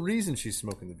 And there's a reason she's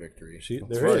smoking the Victory.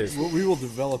 There right. is. What we will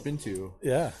develop into.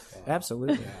 Yeah.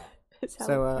 Absolutely. It's how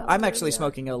So it sounds I'm good, actually yeah.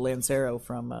 smoking a Lancero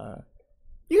from.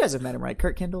 You guys have met him, right?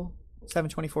 Kurt Kindle,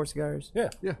 724 cigars. Yeah.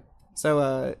 Yeah.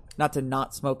 So not to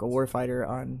not smoke a warfighter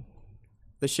on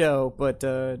the show, but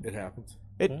It happens.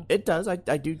 it does. I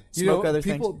do You smoke know, other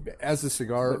people, things. as a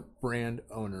cigar brand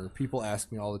owner, people ask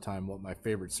me all the time what my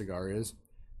favorite cigar is.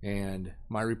 And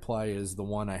my reply is the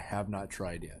one I have not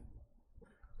tried yet.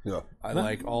 Yeah. I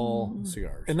like all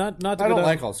cigars. And not to I go don't down,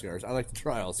 like all cigars. I like to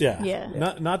try all cigars. Yeah.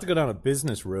 Yeah. Not to go down a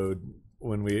business road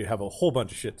when we have a whole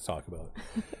bunch of shit to talk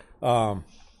about.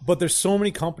 But there's so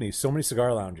many companies, so many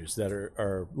cigar lounges that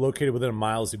are located within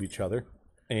miles of each other,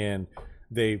 and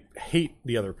they hate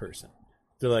the other person.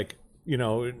 They're like,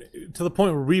 to the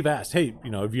point where we've asked, hey,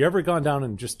 have you ever gone down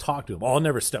and just talked to them? Oh, I'll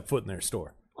never step foot in their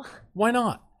store. Why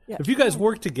not? Yeah. If you guys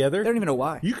work together, I don't even know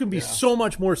why. you can be so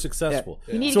much more successful.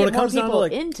 You need So to when get it more comes down to people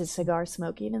like, into cigar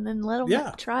smoking and then let them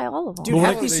Yeah. try all of them. Dude, Well,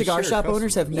 half when these they cigar share shop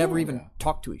owners have customers. never even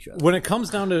talked to each other. when it comes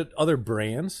down to other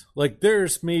brands, like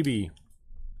there's maybe,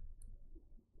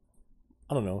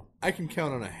 I don't know. I can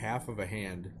count on a half of a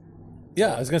hand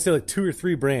Yeah, I was gonna say like 2 or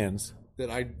 3 brands. that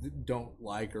I don't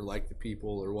like or like the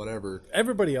people or whatever.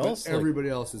 Everybody But else, like, everybody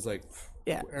else is like,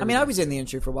 Yeah, I mean, I was in the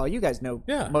industry for a while. You guys know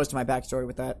Yeah. most of my backstory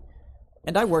with that.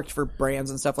 And I worked for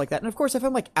brands and stuff like that. And of course, if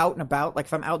I'm like out and about, like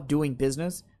if I'm out doing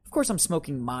business, of course I'm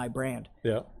smoking my brand.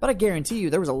 yeah. But I guarantee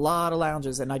you, there was a lot of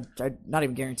lounges, and I not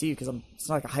even guarantee you because it's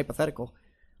not like a hypothetical.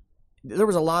 There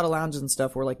was a lot of lounges and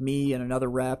stuff where like me and another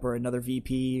rep or another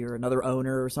VP or another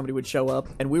owner or somebody would show up,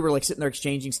 and we were like sitting there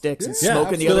exchanging sticks and Yeah,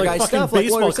 smoking the they're other like guy's fucking stuff. Like,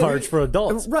 baseball what was it? cards for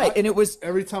adults. Right? And it was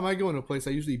every time I go into a place,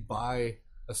 I usually buy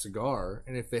a cigar,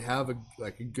 and if they have a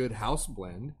good house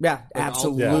blend, yeah, like, I'll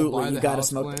absolutely. buy You the got to house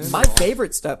smoke. blend. My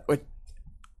favorite stuff. Wait,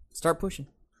 start pushing.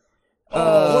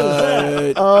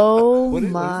 Oh is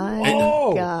my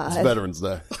Oh! It's god! Veterans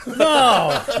Day.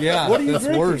 No, yeah, What are you that's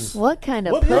drinking? worse. What kind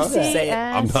of What is pussy that? Say it.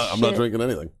 ass I'm not shit? drinking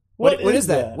anything. What is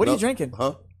that? What are you No. drinking?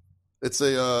 Huh? It's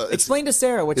a. It's, Explain to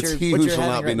Sarah what it's you're. he what who you're shall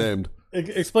not having be right named.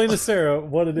 Explain to Sarah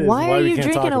what it is. Why and are we you can't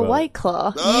drinking talk a about White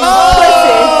Claw?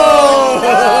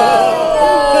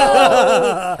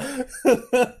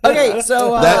 Okay,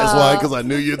 so That is why, because I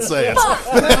knew you'd say it.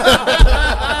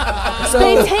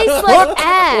 They taste like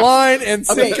ass. Wine and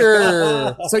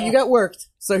sinker. So you got worked.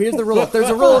 So here's the rule. There's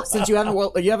a rule since you haven't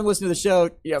listened to the show.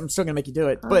 Yeah, I'm still gonna make you do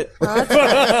it. But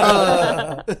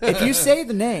if you say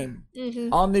the name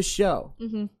on this show,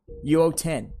 you owe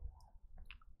 10.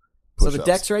 So the Push-ups.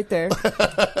 deck's right there.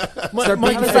 Mike,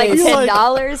 beating It was the like face.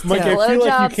 $10. Mike, I feel like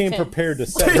blowjobs, you came 10. prepared to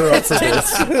set her up for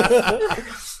this.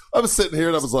 I was sitting here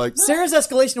and I was like, Sarah's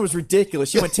escalation was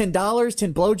ridiculous. She went $10,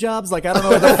 10 blowjobs. Like I don't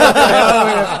know what the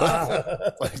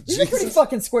fuck. like You're pretty Jesus.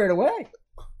 fucking squared away.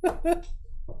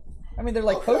 I mean, they're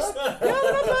like post. Yeah, they're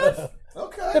not bad.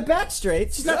 Okay. The back's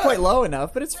straight. She's not quite low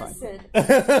enough, but it's fine.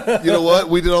 You know what?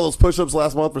 We did all those push-ups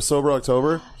last month for Sober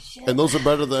October, and those are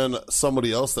better than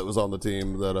somebody else that was on the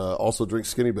team that also drinks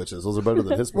skinny bitches. Those are better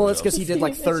than his push-ups. Well, it's because he did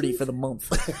like 30 for the month.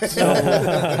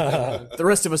 So, the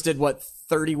rest of us did, what,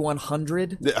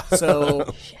 3,100? Yeah.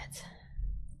 So,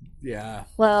 Yeah.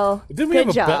 Well, Didn't we good have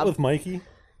a job. bet with Mikey?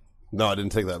 No, I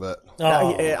didn't take that bet.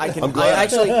 I can. I'm glad. I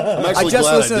I'm actually just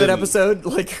glad I listened to that didn't. episode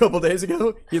like a couple days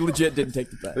ago. He legit didn't take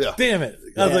the bet. Yeah. Damn it!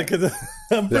 I was like, 'cause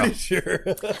I'm pretty sure.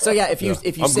 So yeah, if you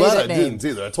I'm say glad that I name, didn't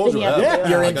either. I told you Yeah. that.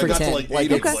 you're in I for got 10. to like Like,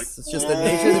 80. okay. It's like, It's just the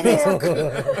nature of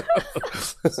the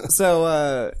beast.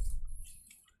 So,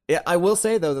 yeah, I will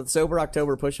say though that the Sober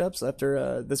October push-ups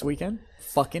after this weekend,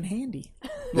 fucking handy.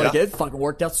 Like Yeah. it fucking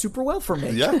worked out super well for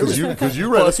me. yeah, because you ran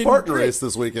a Fucking Spartan great. race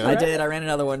this weekend. I did. I ran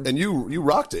another one. and you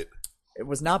rocked it. It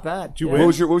was not bad. you What win?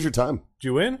 was your time? Did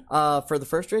you win? For the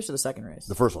first race or the second race?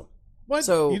 The first one. What?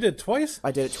 So- you did twice?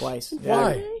 I did it twice.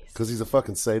 Why? Because he's a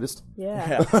fucking sadist.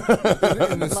 Yeah.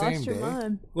 In the same Lost your day.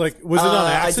 mind. Like, was it on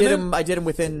accident? I did them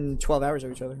within 12 hours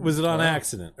of each other. Was it on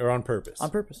accident or on purpose? on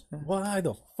purpose? Yeah. Why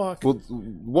the fuck? Well,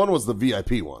 one was the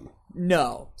VIP one.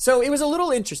 No. So it was a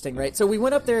little interesting, right? So we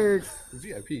went up there.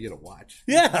 VIP, you get a watch.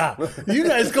 Yeah, you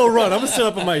guys go run. I'm gonna sit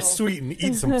up in my suite and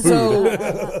eat some food.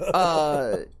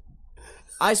 So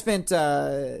I spent.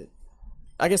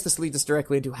 I guess this leads us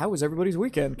directly into how was everybody's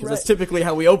weekend, because that's typically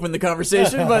how we open the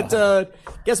conversation. But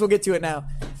guess we'll get to it now.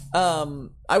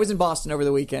 I was in Boston over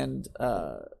the weekend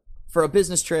for a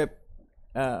business trip,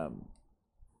 and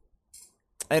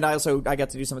I got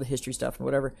to do some of the history stuff and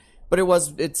whatever. But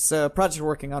it's a project we're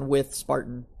working on with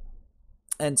Spartan,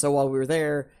 and so while we were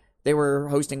there, they were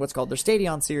hosting what's called their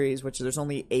Stadion series, which there's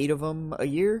only 8 of them a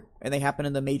year, and they happen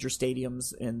in the major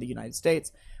stadiums in the United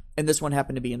States. And this one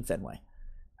happened to be in Fenway.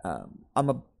 I'm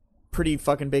a pretty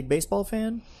fucking big baseball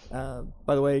fan.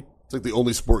 By the way, It's like the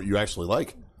only sport you actually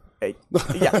like.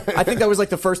 yeah, I think that was like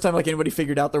the first time like anybody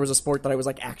figured out there was a sport that I was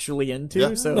like actually into.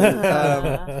 Yeah. So,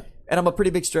 and I'm a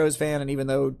pretty big Stros fan, and even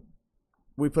though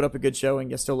we put up a good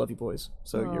showing, I still love you boys.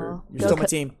 So you're Go still my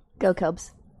team. Go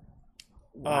Cubs.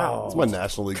 It's my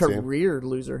National League team. Career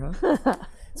loser, huh?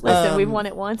 Listen, we've won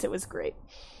it once. It was great.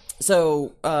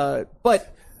 So,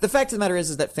 but the fact of the matter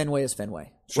is that Fenway is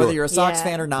Fenway. Sure. Whether you're a Sox Yeah.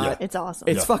 fan or not, Yeah. It's awesome.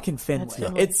 it's fucking Fenway.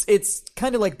 Fenway. It's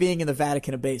kind of like being in the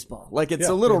Vatican of baseball. Like it's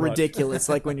Yeah, a little pretty much. ridiculous.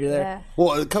 Like when you're there. Yeah.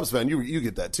 Well, Cubs fan, you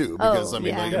get that too because Oh, I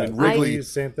mean, yeah. like, Yeah, Wrigley,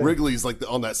 same thing. Wrigley's like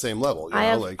on that same level. You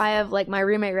know, I have like my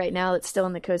roommate right now that's still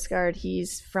in the Coast Guard.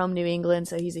 He's from New England,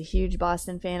 so he's a huge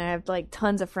Boston fan. I have like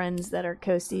tons of friends that are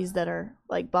Coasties that are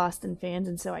like Boston fans,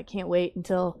 and so I can't wait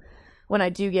until when I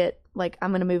do get like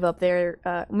I'm gonna move up there,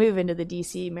 move into the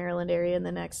DC Maryland area in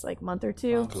the next like month or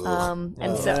two.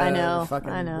 And so I know,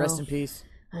 Rest in peace.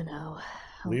 I know.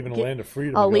 Leaving a land of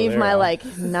freedom. I'll to go leave there, my huh?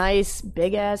 like nice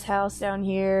big ass house down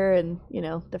here, and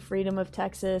the freedom of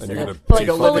Texas, And and you're I gonna like pay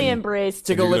fully fucking- embraced.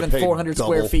 To go you're live gonna in pay 400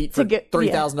 square double. feet for To get-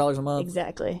 $3,000 a month.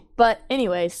 Exactly. But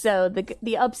anyway, so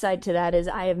the upside to that is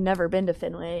I have never been to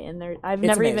Fenway, and I've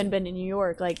never amazing. even been to New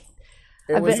York. Like,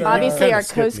 was, obviously kinda our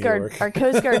skip Coast New Guard York. our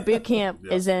Coast Guard boot camp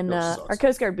is in that sucks. our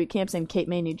Coast Guard boot camp's in Cape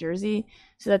May, New Jersey.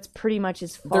 So that's pretty much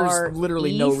as far literally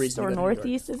east no reason to or go to New York.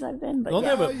 northeast as I've been. But Don't yeah.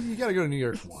 have a- You gotta go to New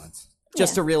York once.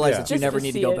 Just to realize Yeah. that you Just never to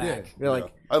need to see go it. back. You're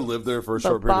like, I lived there for a But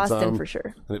short period Boston of time for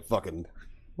sure. and it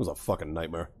was a fucking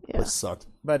nightmare. Yeah. It sucked.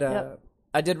 but Yep.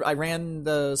 I ran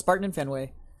the Spartan in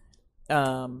Fenway.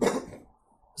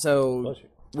 So Bless you.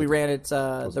 we ran it.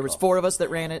 There was 4 of us that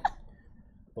ran it.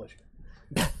 Bless you.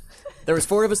 There was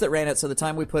 4 of us that ran it. So the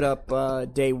time we put up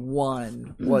day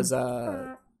 1 was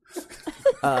an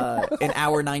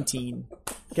hour 19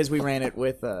 because we ran it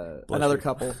with another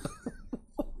couple.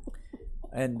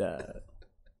 And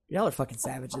y'all are fucking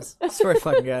savages. I swear to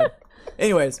fucking God.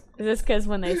 Anyways, Is this because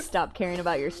when they stop caring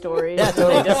about your stories, Yeah, they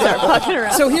totally. just start fucking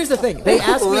around? so here's the thing. They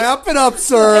asked me Wrap it up,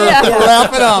 sir. Yeah.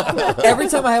 Wrap it up. every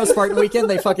time I have a Spartan weekend,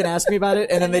 they fucking ask me about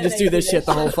it, and then they just do this shit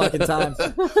the whole fucking time.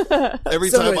 Every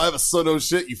So time anyway- I have a Sono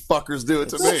shit, you fuckers do it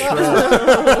to me.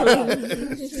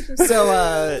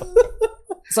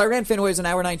 So I ran Fenway. It was an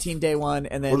hour 19 day 1,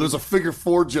 and then Or there's a figure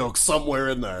 4 joke somewhere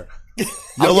in there.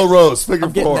 Yellow Rose, figure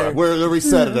getting 4. there. Where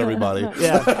reset it, everybody.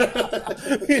 yeah.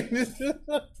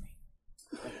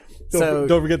 So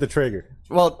Don't forget the trigger.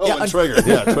 well, Oh, yeah, and Traeger.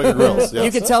 Yeah, Traeger Grills. Yeah.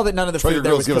 you could tell that none of the Traeger food there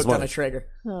Grills was give us cooked on money. a Traeger.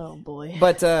 Oh boy.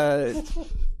 But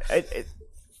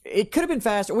it could have been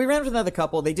faster. We ran with another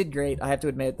couple. They did great. I have to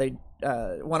admit. They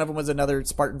one of them was another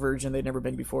Spartan version. They'd never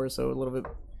been before, so a little bit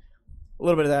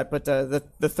of that. But the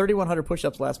 3,100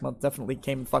 push-ups last month definitely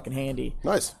came in fucking handy.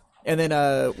 Nice. And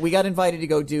then we got invited to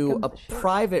go do a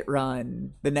private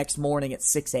run the next morning at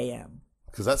 6 a.m.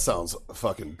 Because that sounds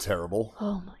fucking terrible.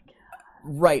 Oh my god.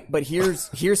 Right, but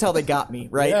here's how they got me,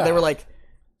 right? Yeah. They were like,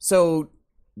 so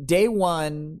day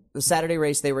one, the Saturday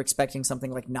race, they were expecting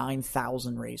something like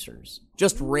 9,000 racers.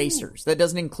 Just racers. That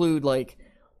doesn't include, like,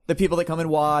 the people that come and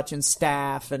watch and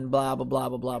staff and blah, blah, blah,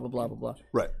 blah, blah, blah, blah, blah, blah.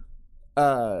 Right.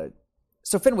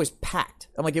 So Fenway's packed.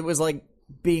 I'm like, it was like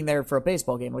being there for a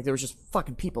baseball game. Like, there was just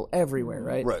fucking people everywhere,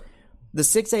 right? Right. The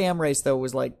 6 a.m. race, though,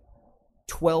 was like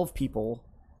 12 people,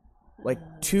 like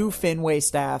 2 Fenway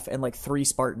staff and like 3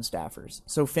 Spartan staffers.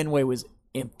 So Fenway was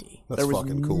empty. That's there was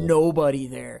fucking cool. nobody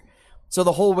there. So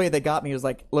the whole way they got me was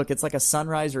like, look, it's like a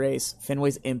sunrise race.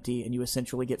 Fenway's empty, and you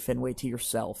essentially get Fenway to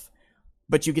yourself.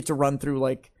 But you get to run through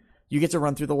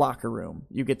the locker room.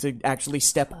 You get to actually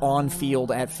step on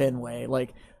field at Fenway.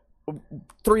 Like,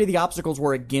 3 of the obstacles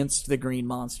were against the green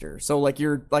monster. So like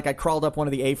I crawled up one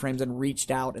of the A-frames and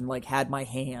reached out and like had my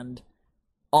hand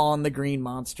on the green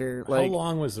monster. Like, How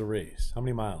long was the race? How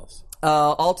many miles?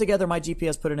 altogether, my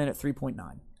GPS put it in at 3.9.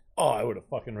 Oh, I would have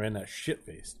fucking ran that shit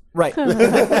faced. Right.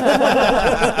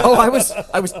 Oh, I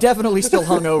was definitely still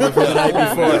hungover from the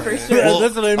night before. For sure. Yeah,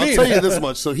 that's what I mean. I'll tell you this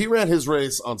much. So he ran his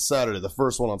race on Saturday, the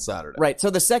first one on Saturday. Right. So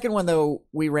the second one, though,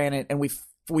 we ran it, and we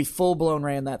full blown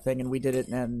ran that thing, and we did it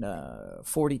in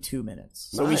 42 minutes.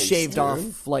 So we Nice, shaved dude.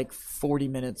 off like 40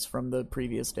 minutes from the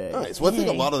previous day. Nice. Well, I think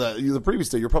a lot of that, the previous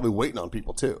day, you're probably waiting on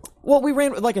people too. Well, we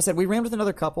ran, like I said, we ran with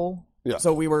another couple. Yeah.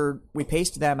 So we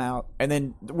paced them out, and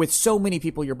then with so many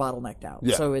people, you're bottlenecked out.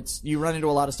 Yeah. So you run into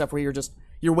a lot of stuff where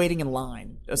you're waiting in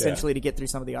line essentially to get through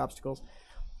some of the obstacles.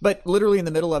 But literally in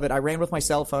the middle of it, I ran with my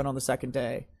cell phone on the second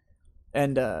day,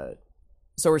 and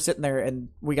so we're sitting there, and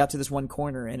we got to this one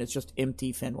corner, and it's just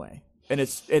empty Fenway,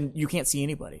 and you can't see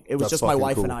anybody. It was That's just my fucking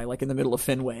wife cool. and I, like in the middle of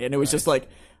Fenway, and it was just like,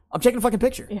 I'm taking a fucking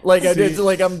picture. Like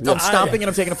I'm stopping and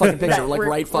I'm taking a fucking picture, like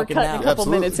We're fucking cutting now. a couple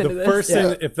Absolutely. minutes into The this. first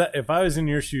thing, if I was in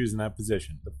your shoes in that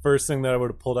position, the first thing that I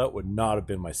would have pulled out would not have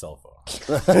been my cell phone.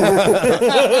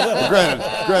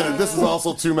 Granted, this is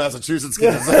also 2 Massachusetts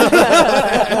kids.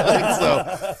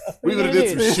 So we would have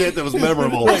did some shit that was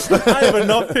memorable. I have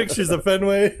enough pictures of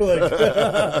Fenway. Like,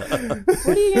 What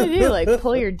are you gonna do? Like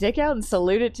pull your dick out and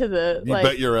salute it to the You like?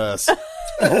 bet your ass.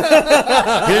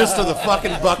 Here's to the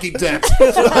fucking Bucky deck.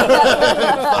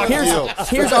 Fuck you.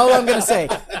 Here's all I'm gonna say.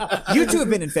 You two have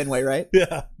been in Fenway, right?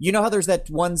 yeah. You know how there's that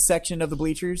one section of the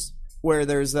bleachers where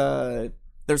there's like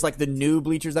the new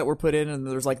bleachers that were put in, and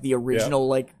there's like the original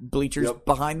like bleachers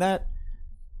behind that.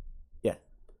 Yeah,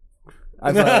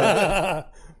 I've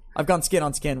gone skin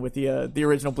on skin with the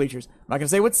original bleachers. I'm not gonna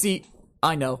say what seat.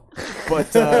 I know,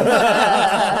 but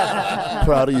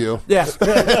Proud of you. yeah,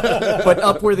 but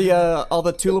up where the all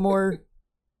the Tullamore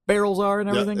barrels are and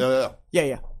everything.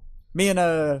 Yeah. Me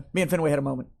and Fenway had a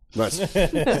moment. Nice.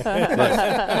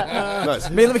 Nice.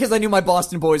 Mainly because I knew my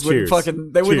Boston boys wouldn't Cheers. let me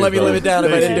Cheers, live brother. it down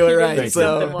if I Thank didn't you. do it right. Thank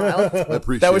So Something wild. I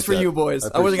appreciate that was for you boys.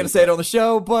 I wasn't gonna say it on the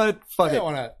show, but fuck it.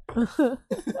 Why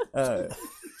not?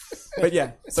 But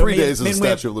yeah, so 3 me days and- is me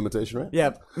a and- statute of limitation, right?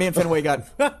 Yeah, me and Fenway got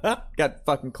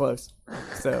fucking close.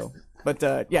 So, but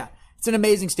yeah, it's an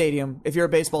amazing stadium. If you're a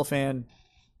baseball fan,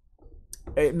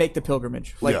 make the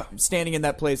pilgrimage. Like Yeah. standing in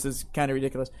that place is kind of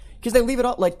ridiculous because they leave it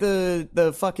all like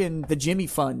the fucking the Jimmy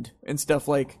Fund and stuff.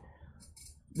 Like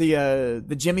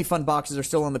the Jimmy Fund boxes are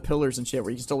still on the pillars and shit,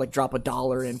 where you can still like drop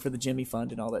 $1 in for the Jimmy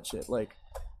Fund and all that shit. Like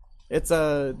it's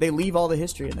they leave all the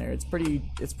history in there. It's pretty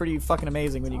fucking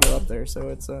amazing when you go up there. So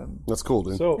it's That's cool,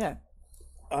 dude. So yeah.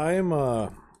 I'm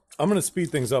going to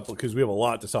speed things up because we have a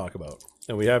lot to talk about,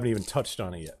 and we haven't even touched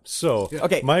on it yet. So,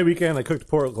 Okay. my weekend, I cooked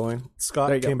pork loin. There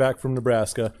Scott you go. came back from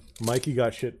Nebraska. Mikey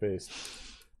got shit-faced.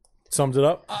 Sums it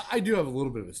up? I do have a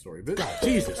little bit of a story, but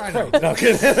Jesus I know. Christ. No,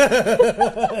 kidding.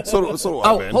 So do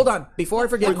I, Oh, man. hold on. Before I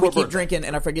forget, we Quick keep birthday. drinking,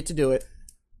 and I forget to do it.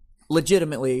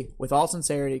 Legitimately, with all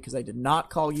sincerity, because I did not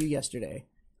call you yesterday.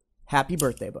 Happy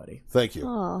birthday, buddy. Thank you.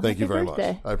 Aw, Thank you happy very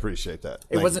birthday. much. I appreciate that.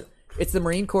 It wasn't. It's the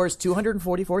Marine Corps'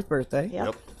 244th birthday.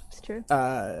 Yep, it's true.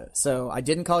 So I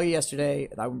didn't call you yesterday.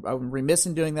 I'm remiss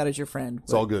in doing that as your friend.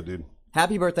 It's all good, dude.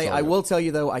 Happy birthday! I will tell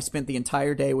you though, I spent the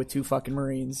entire day with 2 fucking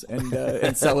Marines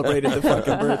and celebrated the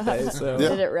fucking birthday. So Yeah,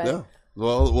 Did it right. Yeah.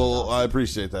 Well, I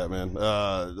appreciate that, man.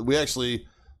 We actually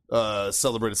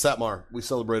celebrated Satmar. We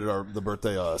celebrated the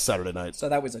birthday Saturday night. So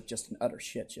that was just an utter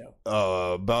shit show.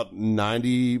 About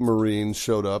 90 Marines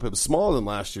showed up. It was smaller than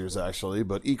last year's, actually,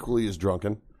 but equally as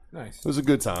drunken. Nice. It was a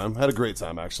good time. Had a great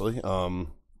time, actually.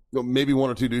 Maybe 1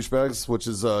 or 2 douchebags, which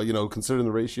is, considering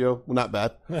the ratio, not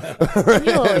bad.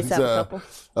 You'll always have a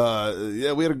couple.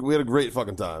 Yeah, we had a great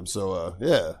fucking time. So,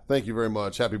 yeah, thank you very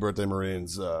much. Happy birthday,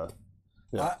 Marines.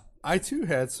 I too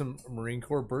had some Marine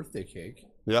Corps birthday cake.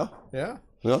 Yeah? Yeah.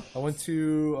 Yeah? I went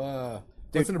to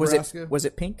Dude, Nebraska. was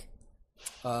it pink?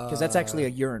 Because that's actually a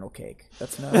urinal cake.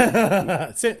 That's not.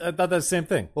 I thought that's the same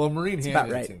thing. Well, Marine handed about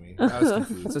it right. to me. I was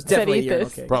confused. So it's definitely a eat urinal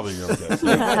this. cake. Probably your own case.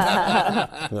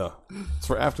 Yeah. It's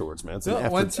for afterwards, man. It's an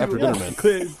after dinner, man.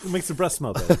 It makes the breath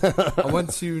smell better. I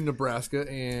went to Nebraska,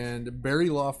 and Barry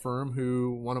Law Firm,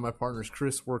 who one of my partners,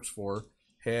 Chris, works for,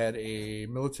 had a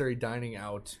military dining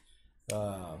out.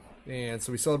 And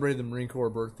so we celebrated the Marine Corps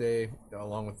birthday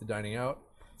along with the dining out.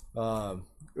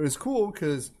 It was cool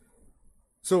because...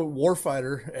 So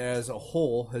Warfighter as a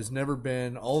whole has never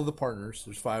been, all of the partners,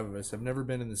 there's 5 of us, have never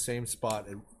been in the same spot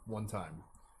at one time.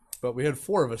 But we had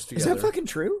 4 of us Is together. that fucking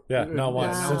true? Yeah, not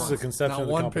once Wow. since the conception Not of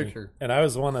the one company. picture. And I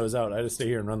was the one that was out. I had to stay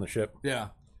here and run the ship. Yeah.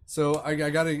 So I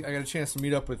got a chance to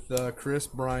meet up with Chris,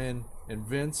 Brian, and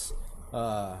Vince.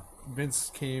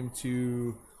 Vince came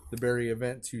to the Barry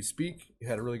event to speak. He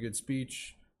had a really good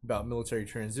speech about military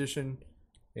transition.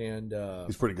 And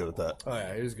He's pretty good at that. oh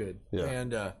yeah, it was good. Yeah.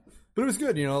 And but it was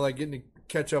good, like getting to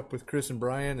catch up with Chris and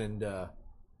Brian, and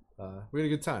we had a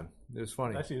good time. It was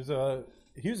funny. Actually,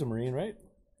 he was a Marine, right?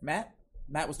 Matt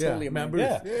was totally a Matt Marine.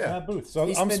 Booth. Yeah, Matt Booth. So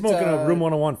He I'm spent, smoking a Room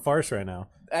 101 farce right now.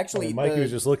 Actually, And Mikey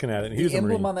was just looking at it, and he was the a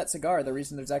Marine. emblem on that cigar, the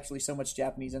reason there's actually so much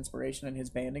Japanese inspiration in his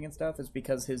banding and stuff is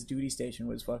because his duty station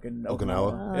was fucking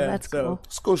Okinawa. Oh, Yeah, that's so-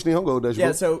 cool. Skosh Nihongo, Deja.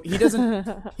 Yeah, so he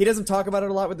doesn't talk about it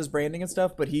a lot with his branding and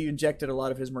stuff, but he injected a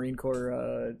lot of his Marine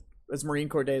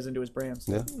Corps days into his brands.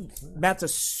 Yeah. Matt's a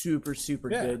super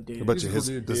Yeah. good dude. I bet you He's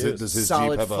a cool dude. does his Jeep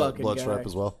Solid have a fucking blood guy. stripe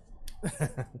as well?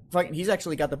 Fucking, he's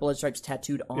actually got the blood stripes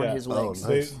tattooed on Yeah. his Oh, legs,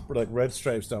 nice. They were like red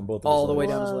stripes down both of all his the way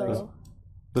legs. down his legs. Whoa.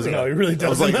 Does it? No, he really I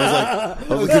was doesn't. like,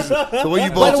 the way you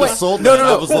By both the way, just sold no, that,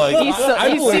 no. I was like, He's,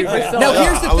 he's super it. sold. Now, Yeah,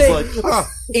 here's the I was thing. like, huh.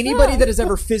 Anybody that has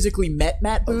ever physically met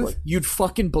Matt Booth, you'd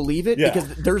fucking believe it Yeah.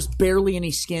 because there's barely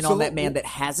any skin So on that man that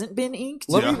hasn't been inked.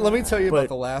 Let me tell you But- about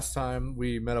the last time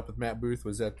we met up with Matt Booth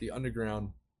was at the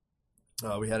Underground.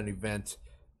 We had an event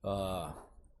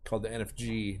called the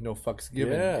NFG No Fucks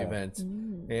Given Yeah. event,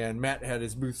 and Matt had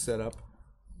his booth set up,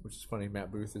 which is funny.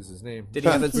 Matt Booth is his name. Did he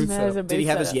have his booth That is a setup? Did he big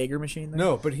have his setup. Jaeger machine there?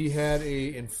 No, but he had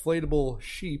a inflatable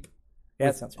sheep. Yeah, that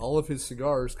with sounds right. all of his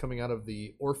cigars coming out of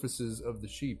the orifices of the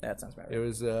sheep. That sounds about It right.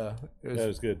 was That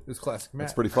was good. It was classic Matt.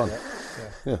 That's pretty fun.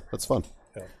 Yeah, that's fun.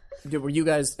 Dude, have you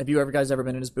guys ever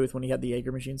been in his booth when he had the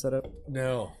Jaeger machine set up?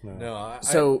 No.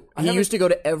 So I he haven't- used to go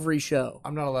to every show.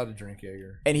 I'm not allowed to drink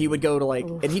Jaeger. And he would go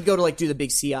to do the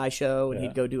big CI show, and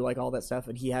he'd go do like all that stuff.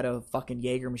 And he had a fucking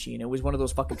Jaeger machine. It was one of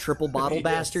those fucking triple bottle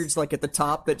bastards, like at the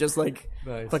top that just like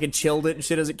Nice. fucking chilled it and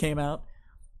shit as it came out.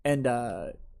 And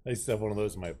I used to have one of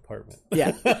those in my apartment.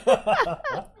 yeah,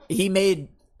 he made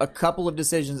a couple of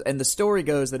decisions, and the story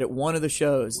goes that at one of the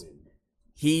shows,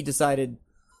 he decided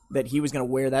that he was going to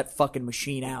wear that fucking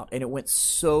machine out, and it went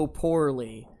so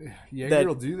poorly Jaeger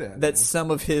will do that. that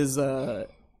some of his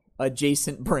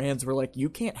adjacent brands were like, you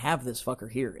can't have this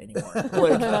fucker here anymore.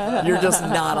 Like, you're just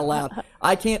not allowed.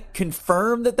 I can't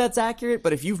confirm that that's accurate,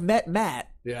 but if you've met Matt,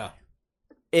 Yeah.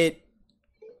 it's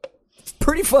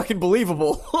pretty fucking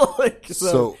believable. Like,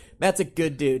 So- Matt's a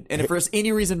good dude, and if there's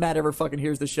any reason Matt ever fucking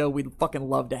hears the show, we'd fucking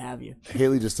love to have you.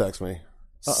 Haley just texted me.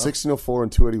 1604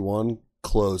 and 281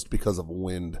 closed because of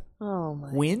wind. Oh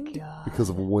my Wind? god. Because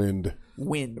of wind.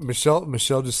 Wind. Michelle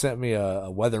just sent me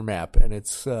a weather map, and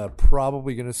it's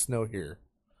probably going to snow here.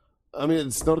 I mean,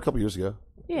 it snowed a couple years ago.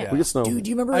 Yeah. We get snow. Dude, do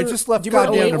you remember? I just left do you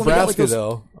remember goddamn 08 when we got, like, Nebraska, those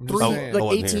though. I'm just Three, saying. like I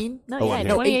wasn't 18? here. No, I yeah, wasn't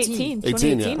in here. 2018.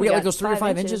 18, yeah. We got like those 3 or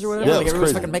 5 inches or whatever. Yeah, it like was everyone was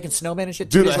crazy. fucking making snowmen and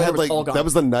shit. 2 Dude, days I later, had it was all like gone. that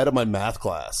was the night of my math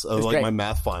class of like great. my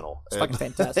math final. It's fucking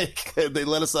fantastic. they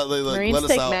let us out. They like, Marines let us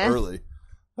take out math? early.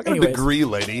 I got Anyways. a degree,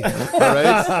 lady. All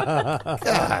right.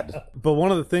 God. But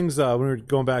one of the things when we were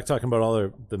going back talking about all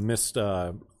the missed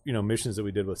missions that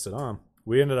we did with Saddam,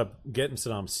 we ended up getting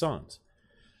Saddam's sons,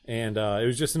 and it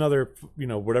was just another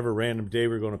whatever random day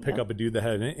we were going to pick up a dude that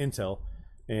had an intel,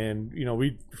 and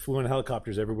we flew in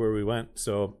helicopters everywhere we went.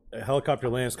 So a helicopter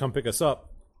lands, come pick us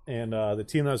up, and the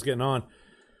team that I was getting on,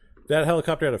 that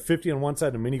helicopter had a 50 on one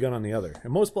side and a minigun on the other,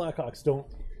 and most Blackhawks don't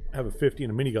have a 50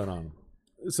 and a minigun on them.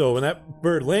 So when that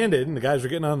bird landed and the guys were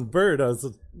getting on the bird, I was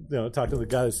talking to the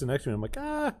guy that's next to me. I'm like,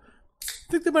 I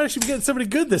think they might actually be getting somebody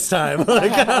good this time.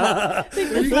 Like,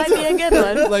 This might be a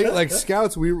good one. like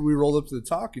scouts, we rolled up to the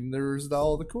talk, and there was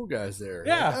all the cool guys there.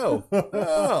 Yeah. Like,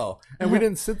 oh. And we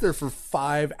didn't sit there for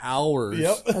 5 hours.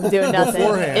 I'm doing nothing.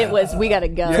 Beforehand. It was we gotta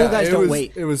go. Yeah, Cool guys it don't was,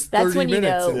 wait. It was 30 That's when you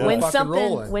minutes know and when fucking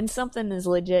rolling. something is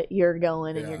legit, you're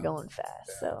going and Yeah. you're going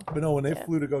fast. So but no, when they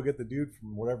flew to go get the dude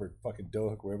from whatever fucking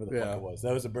Dohuk, wherever the Yeah. fuck it was,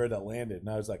 that was a bird that landed, and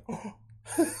I was like,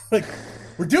 like,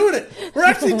 we're doing it. We're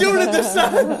actually doing it this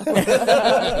time.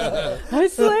 I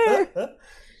swear,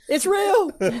 It's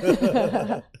real.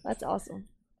 that's awesome.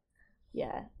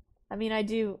 Yeah, I mean, I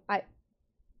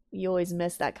you always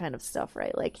miss that kind of stuff,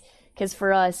 right? Like, because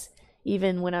for us,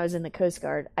 even when I was in the Coast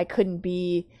Guard, I couldn't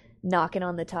be knocking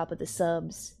on the top of the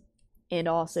subs and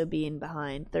also being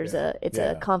behind. There's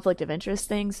a conflict of interest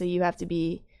thing, so you have to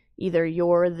be either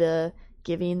you're the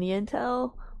giving the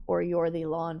intel or you're the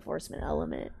law enforcement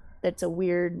element. That's a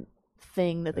weird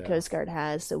thing that the Coast Guard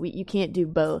has, so you can't do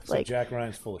both. So like Jack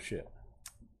Ryan's full of shit.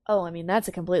 Oh, I mean, that's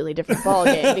a completely different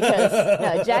ballgame because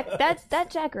no,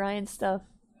 that Jack Ryan stuff.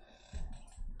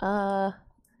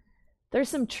 There's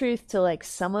some truth to like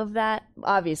some of that.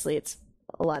 Obviously,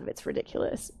 a lot of it's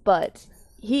ridiculous, but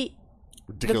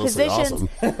Ridiculously awesome.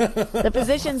 the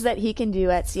positions that he can do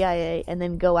at CIA and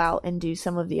then go out and do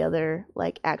some of the other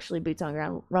like actually boots on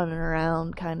ground, running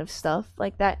around kind of stuff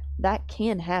like that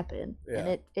can happen,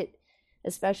 and it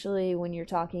especially when you're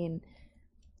talking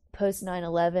post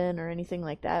 9/11 or anything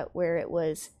like that, where it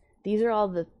was these are all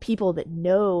the people that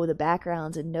know the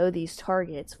backgrounds and know these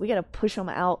targets. We got to push them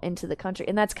out into the country,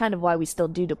 and that's kind of why we still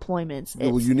do deployments.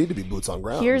 Well, you need to be boots on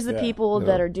ground. Here's the people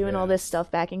that are doing all this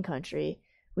stuff back in country.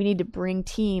 We need to bring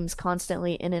teams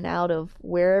constantly in and out of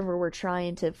wherever we're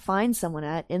trying to find someone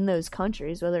at in those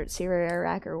countries, whether it's Syria,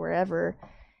 Iraq, or wherever.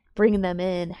 Bringing them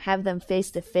in, have them face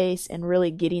to face, and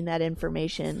really getting that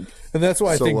information. And that's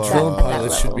why I think drone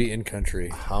pilots should be in country.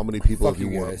 How many people have you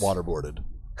waterboarded?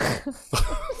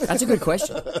 That's a good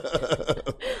question.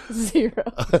 0.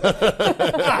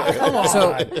 Come on.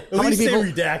 So, how many people?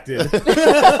 Redacted.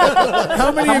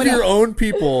 How many of your own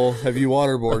people have you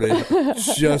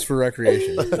waterboarded just for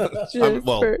recreation?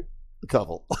 A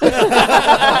couple.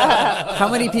 How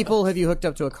many people have you hooked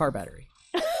up to a car battery?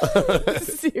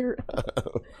 0.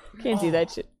 Can't do that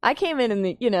shit. I came in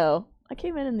the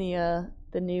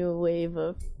new wave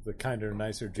of The kinder,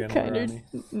 nicer, gentler army.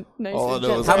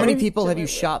 nicer. How many people have you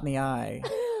shot in the eye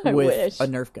with a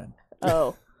Nerf gun?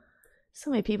 Oh, so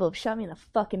many people have shot me in the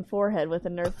fucking forehead with a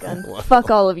Nerf gun.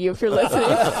 Fuck all of you if you're listening. No,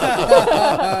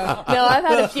 I've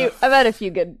had a few. I've had a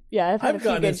few good. Yeah, I've had a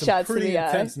few good shots in the eye.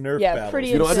 Intense Nerf yeah, battles. pretty.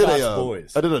 You know, I did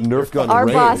a Nerf gun Our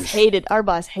range. boss hated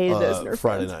those Nerf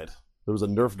Friday guns. night. There was a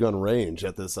Nerf gun range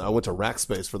at this. I went to Rack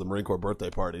Space for the Marine Corps birthday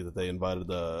party that they invited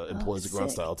the employees at Grunt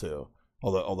Style to.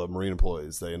 All the Marine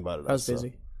employees they invited us. I was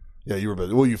busy. Yeah, you were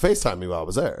busy. Well, you FaceTimed me while I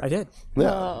was there. I did.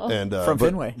 Yeah, and From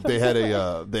Fenway. They had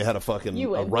a fucking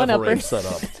rifle range set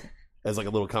up as like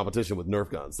a little competition with Nerf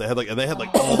guns. They had all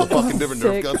the fucking different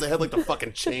Nerf guns. They had like the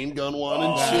fucking chain gun one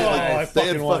and shit. Like,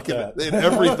 they had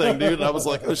everything, dude. And I was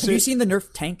like, oh shit. Have you seen the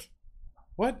Nerf tank?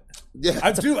 What? Yeah,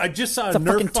 I do. I just saw a fucking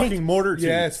Nerf fucking mortar tube.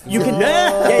 Yes. You can.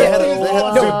 They had a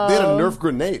Nerf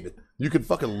grenade. You could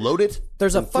fucking load it.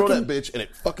 There's a and throw fucking- that bitch, and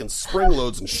it fucking spring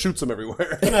loads and shoots them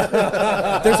everywhere.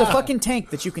 There's a fucking tank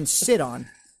that you can sit on,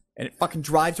 and it fucking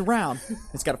drives around.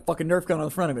 It's got a fucking Nerf gun on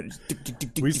the front of it. It's tick, tick,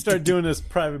 tick, tick, We tick, start tick, doing this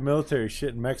private military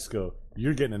shit in Mexico.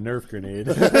 You're getting a Nerf grenade.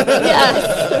 Yes.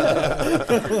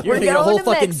 tick. You're gonna get a going whole to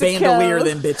fucking Mexico. bandolier,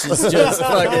 then bitches just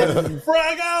fucking.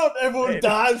 Frag out! Everyone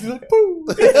dies. Like, boom.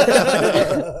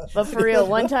 But for real,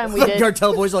 one time we did.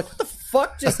 Cartel boys are like, what the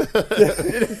fuck? Just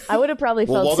I would have probably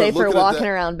Well, felt while they're safer looking at walking that-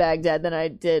 around Baghdad than I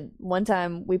did. One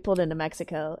time we pulled into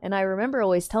Mexico, and I remember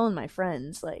always telling my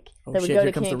friends that would shit, go here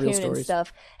to comes the real Cancun and stories.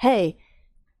 stuff. Hey,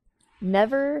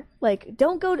 never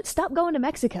stop going to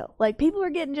Mexico. Like, people are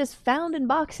getting just found in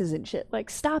boxes and shit. Like,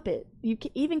 stop it.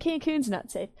 Even Cancun's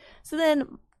not safe. So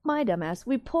then my dumbass,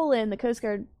 we pull in the Coast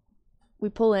Guard. We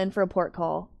pull in for a port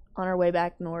call on our way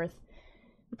back north.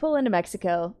 We pull into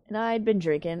Mexico, and I'd been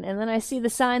drinking, and then I see the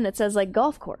sign that says,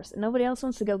 golf course, and nobody else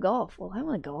wants to go golf. Well, I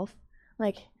want to golf.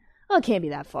 It can't be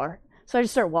that far. So I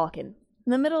just start walking.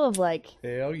 In the middle of,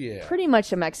 Hell yeah. pretty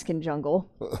much a Mexican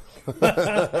jungle.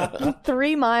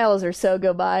 3 miles or so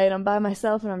go by, and I'm by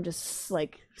myself, and I'm just,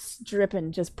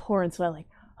 dripping, just pouring sweat,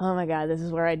 oh my god, this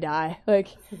is where I die.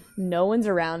 No one's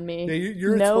around me. Yeah,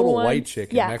 you're no a total one... white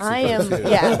chick in yeah, Mexico. I am. too.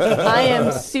 Yeah, I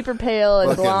am super pale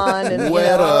and blonde and all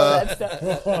that stuff.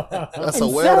 That's a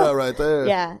And wera right there.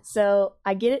 Yeah, so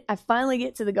I get it. I finally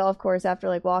get to the golf course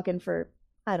after walking for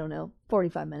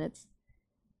 45 minutes.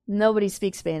 Nobody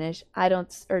speaks Spanish.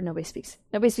 Nobody speaks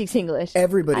English.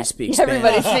 everybody speaks.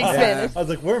 Everybody Spanish. speaks Spanish. I was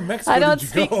like, where in Mexico I don't did you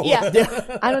speak. go?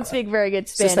 Yeah, I don't speak very good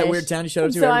It's Spanish. just that weird town you showed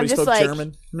up to. So I'm Everybody just spoke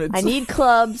German. I need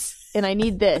clubs and I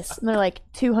need this, and they're like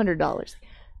 $200.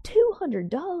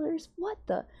 $200? What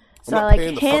the? So I'm I not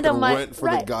paying the hand them fucking my rent for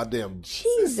the goddamn.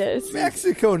 Jesus.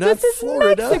 Mexico, not This is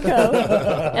Florida.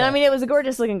 Mexico. And it was a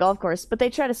gorgeous looking golf course, but they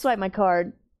tried to swipe my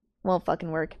card. Won't fucking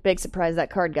work. Big surprise,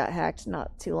 that card got hacked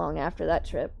not too long after that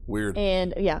trip. Weird.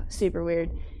 And yeah, super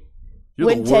weird. You're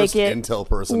Wouldn't the worst take it. Intel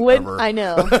person ever. I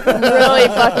know. Really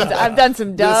fucking. I've done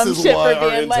some dumb This is shit why for our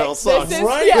being Intel like, sucks. this is,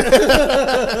 Right?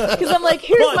 yeah. Because I'm like,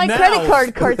 here's But my now- credit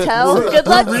card cartel. Good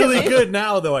luck We're to really me. good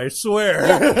now, though. I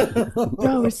swear.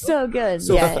 Bro, it's so good.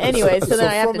 Yeah. Anyway, so then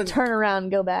I have from to an- turn around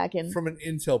and go back and. From an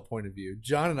Intel point of view,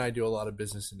 John and I do a lot of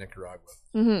business in Nicaragua.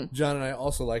 Mm-hmm. John and I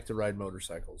also like to ride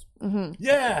motorcycles.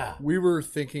 Yeah, We were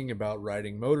thinking about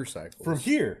riding motorcycles from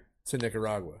here. to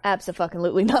Nicaragua.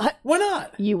 Absolutely not. Why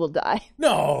not? You will die.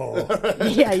 No.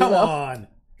 Yeah, you Come will. on.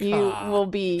 You will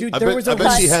be. Dude, I there bet, was I a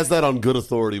bet she cut. has that on good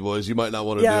authority, boys. You might not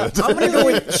want to Yeah, do it. I'm gonna go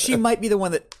with. She might be the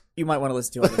one that you might want to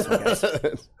listen to on this one,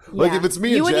 guys. Like Yeah. if it's me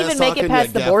you and wouldn't Jazz even make talking, it past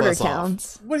yeah, the gaff border us off.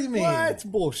 towns. What do you mean? What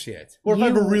bullshit? Or if I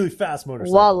have a You- really fast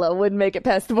motorcycle. Walla wouldn't make it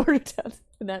past the border towns.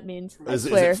 And that means I Is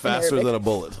swear it faster in than Arabic. a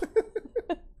bullet?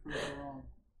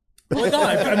 Well, no,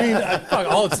 I mean, fuck,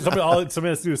 all somebody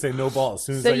has to do is say no ball as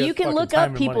soon as So I get you can fucking look time up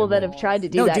and people money that in have tried to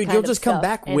do No, that dude, kind you'll of just come stuff,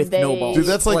 back and with no they- balls. Dude,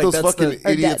 that's like Like, those that's fucking the-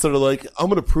 Or idiots dead. that are like, I'm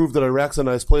going to prove that Iraq's a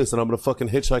nice place and I'm going to fucking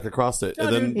hitchhike across it.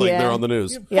 And then, dude. like, Yeah. they're on the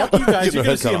news. Yep. You guys, Getting you're their going to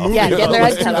head see a cut movie off. Yeah, getting their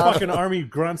about head cut two off. fucking army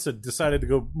grunts that decided to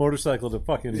go motorcycle to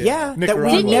fucking Yeah, that we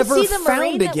Nicaragua. Didn't never you see the found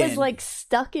Marine that again. was like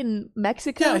stuck in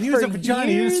Mexico? Yeah, he was for a vagina.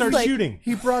 He years? didn't start Like, shooting.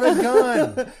 He brought a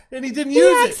gun. And he didn't He use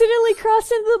it. accidentally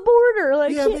crossed into the border.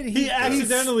 Like Yeah, but He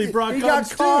accidentally brought he guns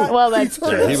got caught. too. well, that's He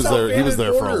true. Yeah, he was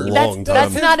there for a long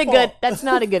That's time. not a good. That's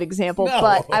not a good example. No.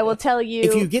 But I will tell you.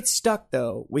 If you get stuck,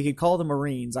 though, we could call the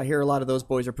Marines. I hear a lot of those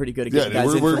boys are pretty good at Yeah, getting dude,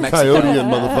 guys in we're from Mexico. coyote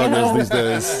and motherfuckers these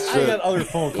days. I Shit. got other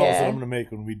phone calls Yeah. that I'm going to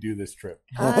make when we do this trip.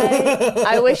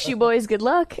 I wish you boys good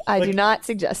luck. I do not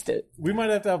suggest it. We might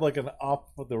have to have like an off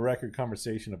the record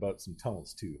conversation about some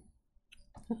tunnels too.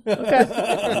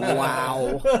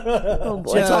 Wow. Oh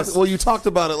boy. You talked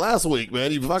about it last week,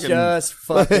 man. You fucking Just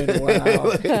fucking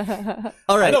wow.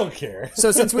 All right. I don't care.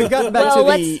 So since we've gotten back Well, to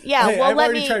let's. the Yeah. Hey, well, I've let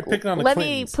already me tried picking on the let me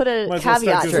Clintons. put a Might as well start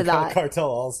caveat doing to a that. cartel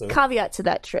also. Caveat to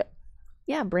that trip.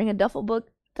 Yeah, bring a duffel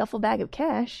bag of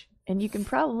cash, and you can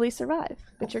probably survive.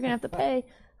 But you're gonna have to pay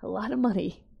a lot of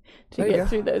money to get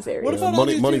through those areas. What about all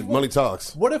these dudes? money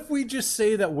talks. What if we just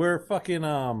say that we're fucking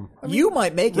you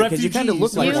might make it because you kind of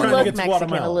look refugees, like You trying one. to look get to Mexican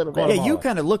Guatemala. a little bit. Yeah, you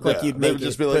kind of look like Yeah, you'd they make would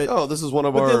just it. be like, but oh, this is one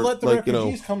of But our, then let the like,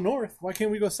 refugees come north. Why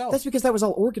can't we go south? that's because that was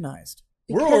all organized.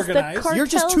 We're Because the organized. You're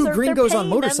just cartels two they're gringos on paying them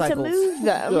motorcycles. To move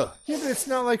them. Yeah. Yeah, but it's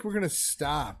not like we're gonna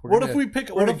stop. What if we pick?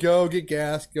 We're What gonna if, go get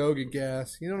gas. You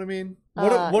know what I mean?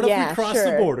 what if yeah, we cross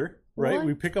sure. the border? Right, What?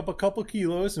 we pick up a couple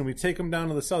kilos and we take them down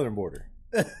to the southern border.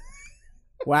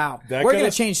 Wow. That We're kinda-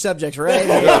 going to change subjects right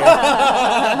here.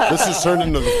 This has turned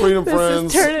into the Freedom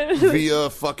Friends turning- via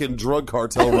fucking drug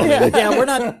cartel running. Yeah, we're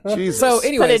not. Jesus. So, Put a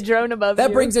anyways, drone above that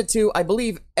you. brings it to, I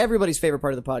believe, everybody's favorite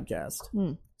part of the podcast.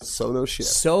 So no shit.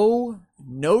 So,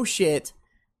 no shit.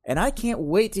 And I can't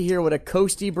wait to hear what a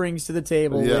Coastie brings to the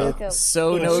table Yeah. with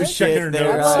So She's No checking Shit. her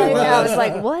There. notes. I was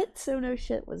like, what? So no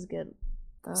shit was good.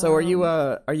 So are you,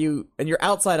 and you're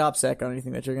outside OPSEC on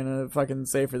anything that you're going to fucking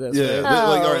say for this? Yeah. right? They-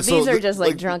 like, all right, so these are th- just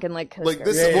like drunken like Like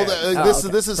coasters. this, well, Oh,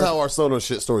 this is how our Sono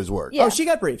shit stories work. Yeah. Oh, she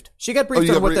got briefed. She got Oh, briefed you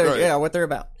on got what briefed? they're, All right. yeah, what they're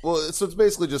about. Well, so it's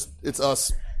basically just it's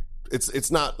us. It's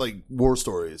not like war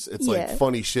stories. It's like Yeah.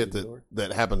 funny shit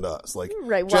that happened to us. Like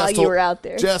Right, Jazz while you were out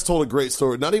there. Jazz told a great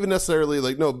story. Not even necessarily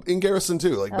like no in Garrison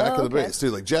too. Like back in the okay. base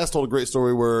too. Like Jazz told a great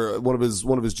story where one of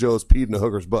his Joes peed in a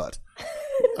hooker's butt.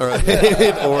 All right,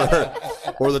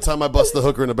 or the time I busted the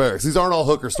hooker in the barracks. These aren't all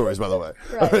hooker stories, by the way.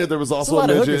 Right. All right, there was There's also a lot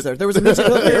of hookers midget. there. There was a midget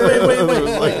hooker. There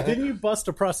was, like- Didn't you bust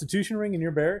a prostitution ring in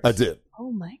your barracks? I did.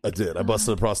 Oh my! I did. I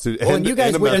busted a prostitute. Well, and you guys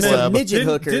and a witnessed meth a lab. midget Didn't-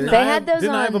 hooker. didn't They I- had those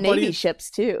didn't I have on a buddy- Navy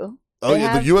ships too. Oh They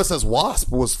yeah, have- the USS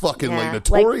Wasp was fucking like Yeah.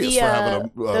 notorious the, for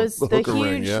having a those the hooker huge.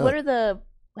 ring. Yeah, What are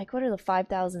the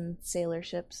 5,000 sailor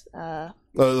ships?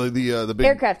 like the big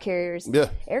Aircraft carriers. Yeah,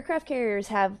 Aircraft carriers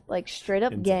have like straight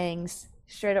up gangs,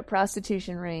 straight up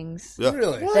prostitution rings. yeah.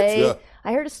 Really? They, Yeah.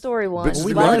 I heard a story once. Bitches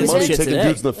we be learned making this money shit taking today.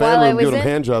 dudes in the While family I and was giving them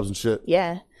in- hand jobs and shit.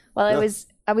 Yeah. While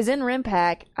I was in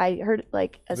RIMPAC, I heard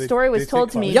like a They- story was they told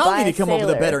take to me Y'all by need to come up with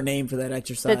a sailor. better name for that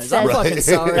exercise. That I'm says- fucking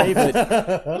sorry, but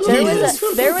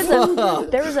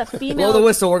There was a female. blow the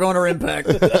whistle. We're going to impact.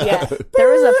 Yeah, there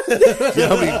was a You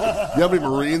know how many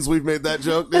Marines we've made that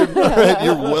joke, dude?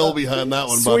 You're well behind that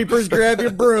one, bud. Sweepers, grab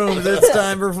your brooms. It's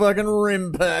time for fucking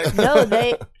Rimpack.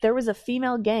 no. There was a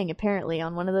female gang apparently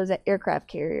on one of those aircraft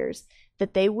carriers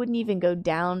that they wouldn't even go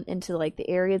down into like the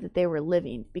area that they were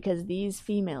living because these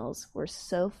females were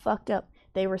so fucked up.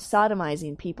 They were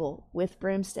sodomizing people with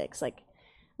broomsticks, like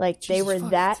they were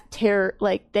that terror.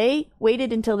 Like they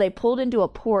waited until they pulled into a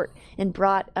port and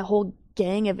brought a whole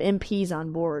gang of MPs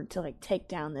on board to like take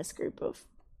down this group of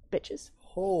bitches.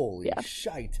 Holy Yeah.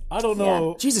 shite! I don't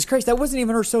know. Jesus Christ, that wasn't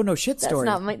even her so no shit That's story.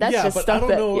 not my. That's yeah, just but stuff I don't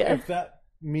that. know Yeah. if that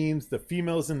means the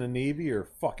females in the Navy are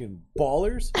fucking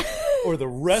ballers, or the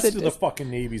rest of the fucking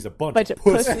Navy's a bunch of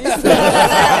pussies.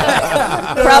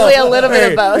 Probably a little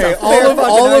bit of both. Hey,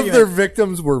 all of their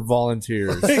victims were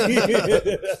volunteers.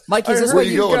 Mikey, is this Where what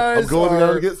you going? I'm going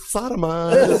down to get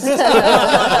sodomized.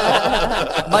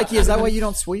 Mikey, is that why you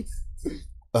don't sweep?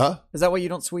 Huh? Is that why you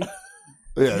don't sweep?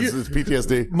 Yeah, it's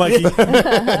PTSD. Mikey, you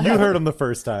heard him the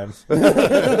first time.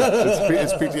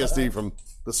 It's PTSD from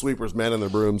the sweepers manning their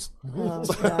brooms. Oh,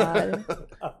 God.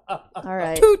 All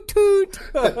right. Toot toot.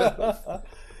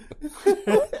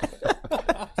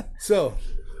 So,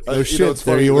 It's funny.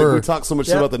 there you like, were. we talk so much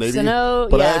shit about the Navy, So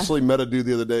but I yeah. actually met a dude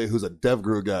the other day who's a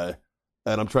DevGru guy,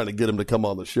 and I'm trying to get him to come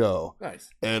on the show. Nice.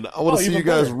 And I want to see you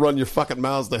guys run your fucking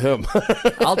mouths to him.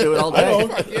 I'll do it all day.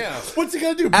 Yeah. What's he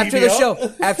gonna do? After beat me the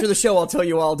up? show, I'll tell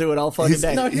you I'll do it all fucking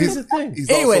day. No, here's the thing. He's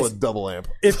Anyways. also a double amp.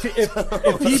 If he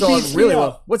So beats really me well.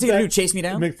 up, What's he gonna that do? Chase me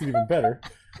down? makes it even better.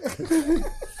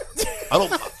 I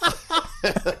don't.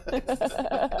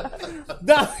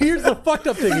 Now, here's the fucked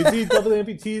up thing: is he double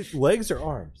amputees legs or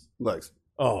arms? Legs.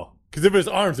 Oh, because if it was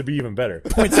arms, it'd be even better.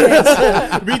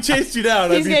 If he chased you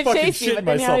down, He's I'd be gonna fucking chase you, shitting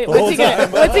but then myself the what's whole he gonna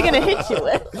time. what's he gonna hit you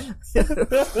with?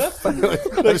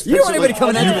 You don't want anybody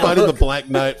coming at you you. finding the Black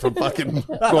Knight from fucking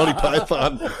Monty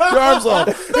Python. Your arms off.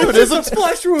 If it isn't,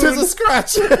 splash wound. tis a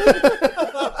scratch.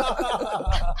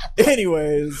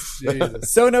 Anyways,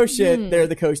 so no shit. There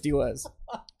the coastie was.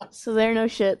 So there, no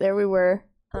shit. There we were.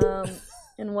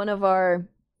 In one of our,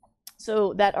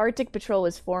 so that Arctic patrol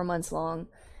was 4 months long,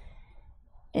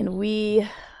 and we do you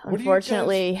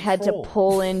unfortunately guys had to patrol?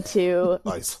 pull into.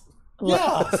 Nice.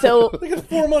 Yeah. So Look at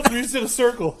 4 months we just did a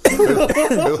circle.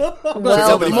 well,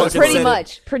 Somebody fucking pretty said it.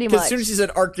 much. As soon as she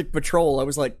said Arctic Patrol, I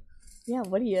was like, Yeah.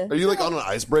 What are you? Are you like on an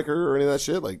icebreaker or any of that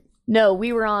shit? Like, No,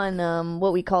 we were on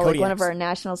what we call like one of Kodiaks. our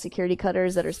national security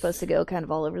cutters that are supposed to go kind of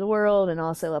all over the world and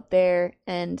also up there.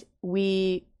 And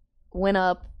we went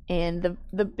up, and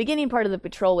the beginning part of the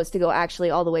patrol was to go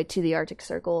actually all the way to the Arctic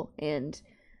Circle. And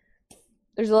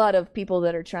there's a lot of people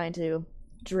that are trying to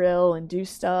drill and do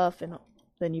stuff, and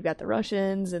then you've got the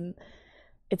Russians, and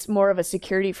it's more of a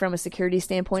security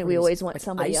standpoint. We always want like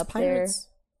somebody ice up pirates?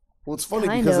 well, it's funny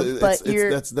Kind because of, but you're-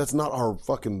 that's not our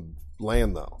fucking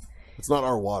land though. It's not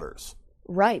our waters.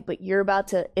 there. Right, but you're about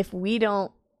to, if we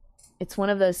don't, it's one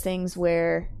of those things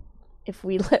where if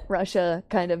we let Russia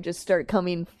kind of just start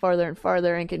coming farther and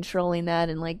farther and controlling that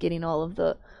and like getting all of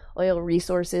the oil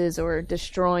resources or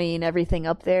destroying everything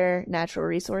up there natural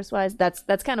resource wise, that's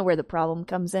kind of where the problem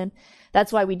comes in.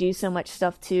 That's why we do so much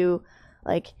stuff too,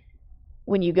 like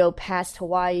when you go past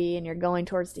Hawaii and you're going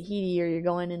towards Tahiti or you're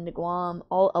going into Guam,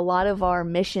 a lot of our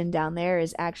mission down there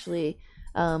is actually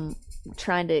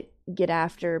trying to get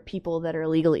after people that are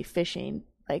illegally fishing,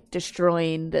 like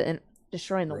destroying the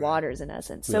waters in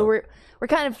essence. So we're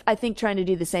kind of, I think, trying to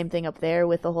do the same thing up there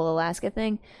with the whole Alaska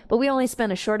thing, but we only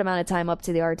spent a short amount of time up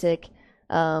to the Arctic.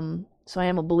 So I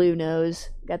am a blue nose,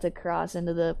 got to cross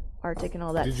into the Arctic and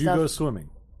all that Did you stuff. go swimming?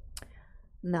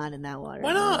 Not in that water.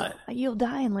 Why not? You'll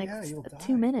die in like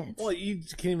 2 minutes. Well, you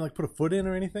can't even like put a foot in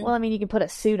or anything. Well, I mean, you can put a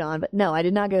suit on, but no, I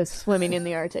did not go swimming in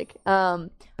the Arctic.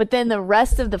 But then the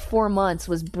rest of the 4 months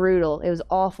was brutal. It was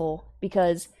awful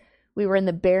because we were in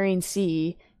the Bering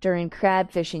Sea during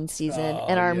crab fishing season,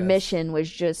 and our mission was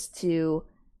just to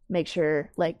make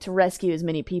sure, like, to rescue as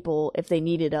many people if they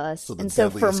needed us. So the and so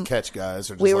deadliest catch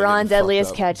guys are just we like were on getting fucked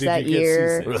Deadliest up. Catch Did that you get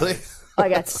year. seasick? Really? I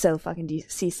got so fucking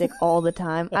seasick all the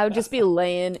time. I would just be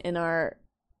laying in our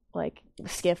like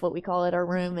skiff, what we call it, our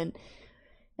room, and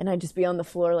I'd just be on the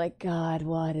floor like, God,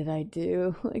 what did I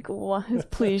do? Like, why?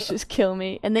 Please just kill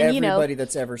me. And then everybody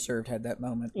that's ever served had that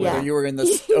moment. Yeah. Whether you were in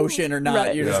the ocean or not,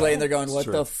 Right. you're just laying there going, what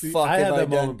true. the See, fuck I have had I that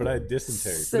done? moment, but I had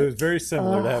dysentery. But it was very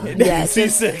similar to having yeah,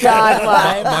 seasick. God,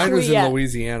 why? Mine was Yeah. in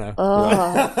Louisiana.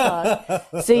 Oh,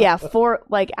 fuck. So yeah,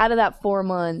 out of that 4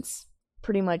 months,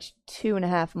 pretty much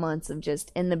 2.5 months of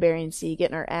just in the Bering Sea,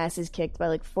 getting our asses kicked by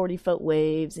like 40-foot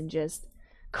waves and just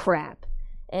crap.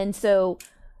 And so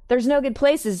there's no good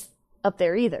places up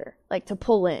there either, like to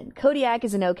pull in. Kodiak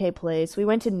is an okay place. We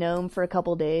went to Nome for a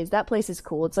couple days. That place is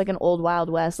cool. It's like an old Wild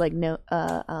West, like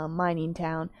mining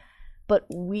town. But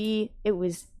it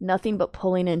was nothing but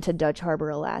pulling into Dutch Harbor,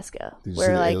 Alaska, Did you see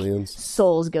where the like aliens?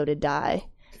 souls go to die.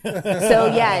 So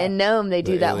yeah, in Nome they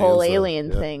do The that whole aliens,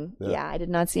 alien yeah, thing. yeah. Yeah, I did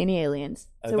not see any aliens.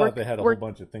 I So thought they had a whole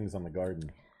bunch of things on the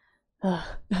garden. not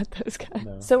those guys.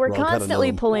 So we're Wrong kind of constantly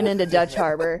gnome. pulling into Dutch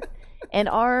Harbor, and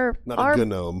our Not a good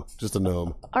gnome, just a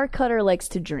gnome. our cutter likes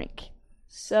to drink.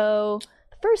 So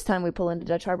the first time we pull into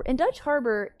Dutch Harbor, and Dutch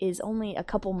Harbor is only a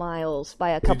couple miles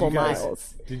by a couple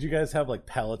miles. Did you guys have like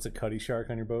pallets of Cutty Shark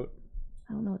on your boat?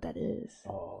 I don't know what that is.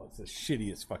 Oh, it's the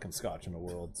shittiest fucking scotch in the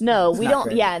world. No, we not don't.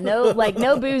 great. Yeah, no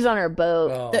booze on our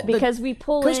boat because we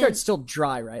pull Coast in. Guard's still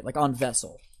dry, right? Like on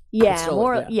vessel. Yeah, still,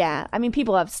 more. yeah. Yeah, I mean,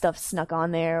 people have stuff snuck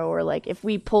on there, or like if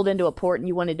we pulled into a port and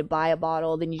you wanted to buy a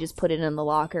bottle, then you just put it in the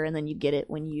locker and then you get it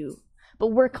when you. But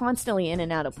we're constantly in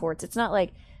and out of ports. It's not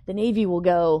like the Navy will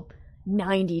go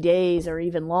 90 days or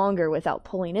even longer without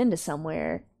pulling into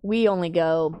somewhere. We only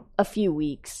go a few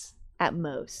weeks at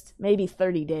most, maybe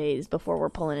 30 days before we're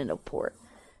pulling into port.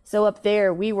 So up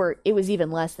there, it was even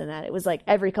less than that. It was like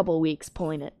every couple of weeks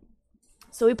pulling it.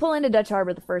 So we pull into Dutch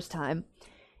Harbor the first time,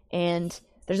 and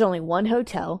there's only one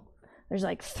hotel. There's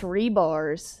like 3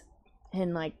 bars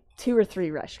and like 2 or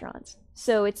 3 restaurants.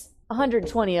 So it's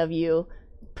 120 of you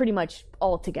pretty much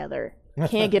all together.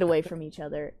 Can't get away from each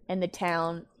other. And the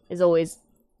town is always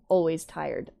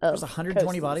tired of There's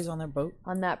 120 coasties. bodies on their boat.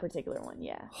 On that particular one,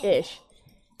 yeah. Ish.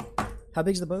 How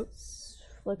big's the boat?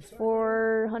 Like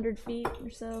 400 feet or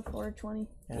so, 420.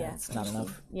 Yeah. It's not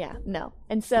enough. Yeah, no.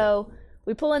 And so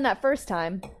we pull in that first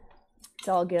time. It's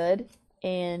all good.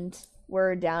 And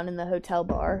we're down in the hotel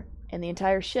bar. And the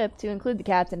entire ship, to include the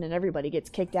captain and everybody, gets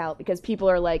kicked out because people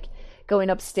are like going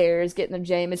upstairs, getting their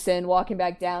Jameson, walking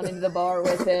back down into the bar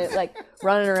with it, like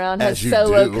running around, has As you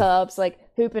solo do. cups, like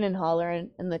hooping and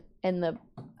hollering. And the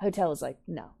hotel is like,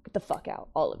 no, get the fuck out,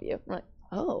 all of you. I'm like,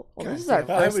 oh, well, this is our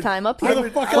first time up here. Where the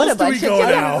fuck What else a do we bunch of go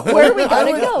jokes. now? Where are we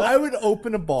gonna go? I would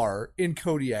open a bar in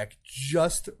Kodiak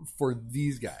just for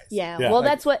these guys. Yeah, Yeah. well, Like-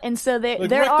 that's what, and so there like,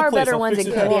 there wreck the are place, better I'll ones fix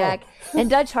in it. Kodiak. And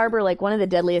Dutch Harbor, like one of the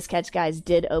deadliest catch guys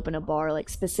did open a bar, like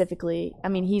specifically. I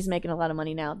mean, he's making a lot of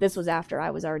money now. This was after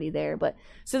I was already there, but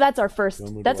so that's our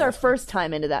first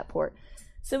time into that port.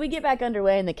 So we get back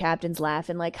underway, and the captain's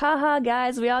laughing like, "Ha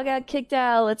guys, we all got kicked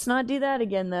out. Let's not do that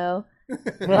again, though."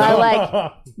 By like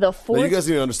the Now, fourth. you guys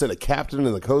need to understand a captain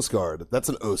in the Coast Guard. That's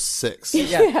an 06.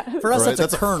 Yeah. For us, All right?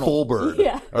 that's a colonel. full bird.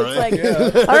 Yeah, All it's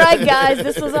right? like, all right, guys,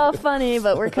 this was all funny,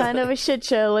 but we're kind of a shit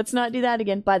show. Let's not do that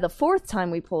again. By the 4th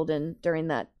time we pulled in during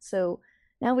that, so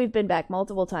now we've been back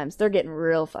multiple times. They're getting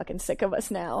real fucking sick of us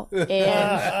now. And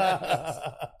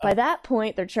by that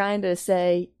point, they're trying to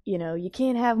say, you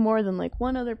can't have more than like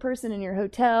one other person in your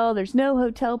hotel. There's no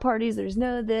hotel parties. There's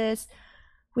no this.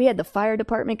 We had the fire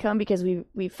department come because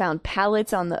we found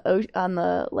pallets on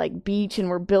the like beach, and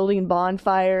we're building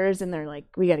bonfires, and they're like,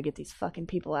 we got to get these fucking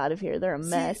people out of here. They're a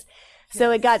mess.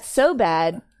 So it got so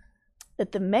bad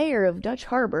that the mayor of Dutch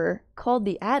Harbor called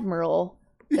the admiral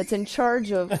that's in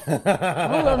charge of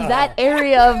all of that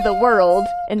area of the world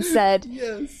and said,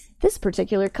 this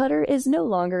particular cutter is no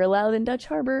longer allowed in Dutch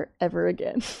Harbor ever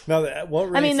again. Now, what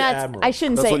ranks I mean, the that's admiral? I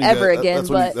shouldn't That's say what you ever get- again, that's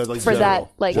what you- but that's like for general.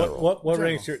 that, like, General. What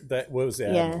ranks your that? What was the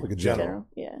yeah, admiral? Like a general.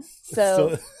 yeah.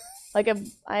 So, like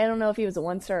I don't know if he was a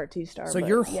 1-star or 2-star. So but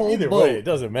your yeah. whole Either boat way, it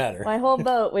doesn't matter. My whole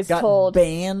boat was got told,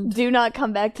 banned do not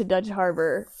come back to Dutch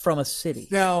Harbor from a city.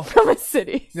 Now, from a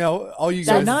city. all you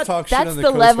That's guys talk shit that's on the the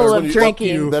Coast level Guard. of you-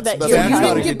 drinking that's- that that's you're when You you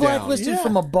gotta didn't go- get get down. blacklisted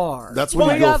from a bar. That's when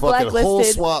We you go got fucking whole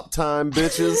blacklisted. swap time,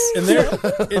 bitches. And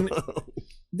there,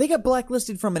 They got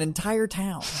blacklisted from an entire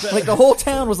town. Like the whole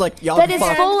town was like, y'all That can is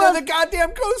fuck. full They're of the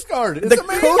goddamn Coast Guard. It's The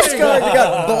amazing. Coast Guard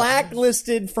got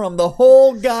blacklisted from the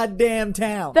whole goddamn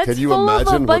town. Can That's you full of a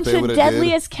imagine what bunch they of would've did?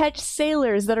 deadliest catch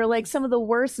sailors that are like some of the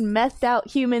worst methed out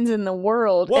humans in the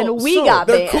world, Well, and we so got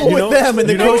They're banned. cool You know- with them, and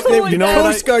the you know- Coast, they, you know the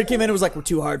what Coast Guard came in and was like, "We're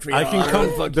too hard for you." I can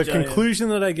come. The conclusion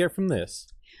that I get from this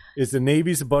is the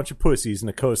Navy's a bunch of pussies, and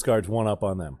the Coast Guard's one up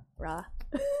on them. Rah.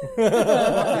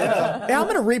 Yeah, I'm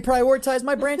going to reprioritize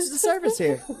my branches of service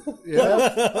here.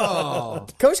 Oh.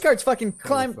 Coast Guard's fucking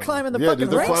climbing the Yeah, fucking dude,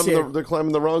 they're ranks here.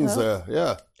 climbing the rungs there.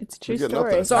 Yeah. It's a true You're getting up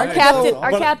story. there. So our I captain, know-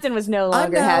 our but- captain was no I'm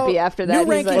longer now- happy after that. New He's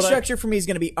ranking like, structure for me is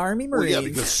going to be Army, Well, Marines, yeah,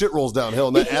 because shit rolls downhill,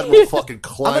 and that admiral fucking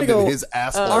climbed go, in his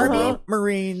ass off, Army, bro.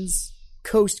 Marines,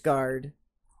 Coast Guard,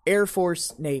 Air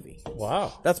Force, Navy.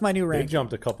 Wow, That's my new they ranking.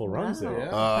 jumped a couple runs there.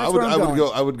 Yeah. I That's would, where I'm I would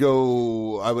going.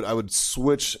 go. I would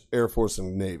switch Air Force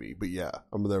and Navy, but yeah,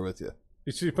 I'm there with you.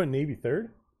 You should put Navy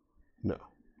third. No,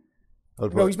 I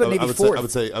would No, he's put Navy I would fourth.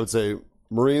 Say, I would say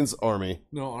Marines, Army.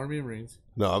 No, Army and Marines.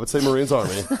 No, I would say Marines,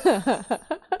 Army.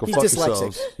 Go He's fuck dyslexic.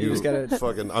 yourselves. You just gotta-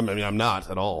 fucking. I mean, I'm not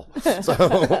at all. So,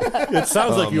 It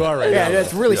sounds like you are right Yeah, now.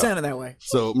 that's really Yeah. sounding that way.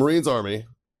 so Marines, Army.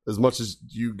 As much as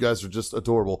you guys are just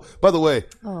adorable. By the way,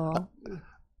 "Aw."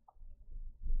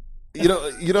 you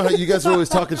know how you guys are always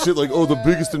talking shit like, oh, the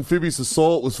biggest amphibious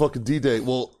assault was fucking D-Day.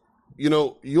 Well, you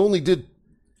had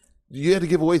to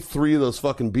give away 3 of those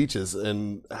fucking beaches.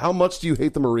 And how much do you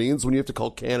hate the Marines when you have to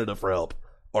call Canada for help,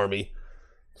 Army?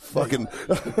 Fucking.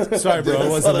 Sorry, bro, I I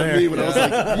wasn't thought of there. me when I was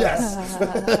like, yes.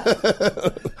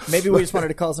 Maybe we just wanted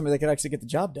to call somebody that could actually get the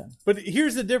job done. But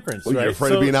here's the difference, Well, right? you're afraid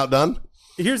So- of being outdone?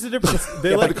 Here's the difference.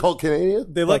 They You let had to call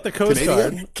Canadian? they let the Coast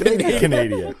Guard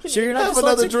Canadian. Sure, you're not Have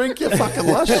another dyslexic? drink, you fucking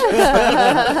lush.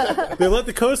 They let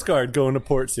the Coast Guard go into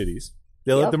port cities.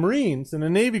 They let Yep. the Marines and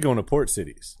the Navy go into port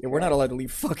cities. Yeah, we're not allowed to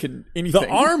leave fucking anything. The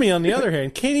Army, on the other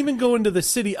hand, can't even go into the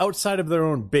city outside of their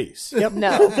own base. Yep.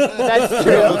 No, that's You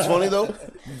true. know what's funny though?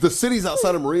 The cities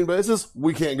outside of Marine bases,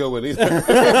 we can't go in either.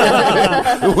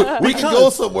 we can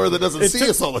go somewhere that doesn't see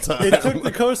us all the time. It took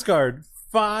the Coast Guard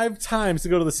 5 times to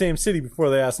go to the same city before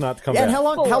they asked not to come Yeah, back. and how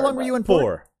long were you in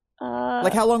port? 4.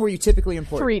 Like how long were you typically in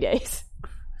port? 3 days.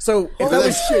 So if that That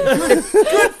was shit.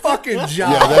 Good fucking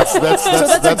job. Yeah, that's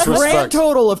a grand respect.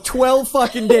 total of 12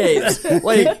 fucking days.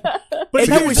 Like, But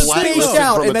and that was here's the thing, spaced though.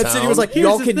 out, from and a that city town. was like, Here's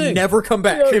y'all the can thing. never come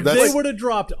back. If That's- they would have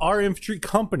dropped our infantry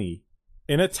company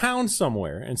in a town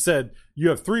somewhere and said, you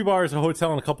have 3 bars, a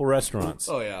hotel, and a couple restaurants.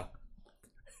 Oh yeah.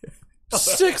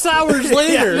 6 hours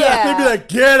later, Yeah. they'd be like,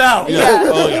 get out.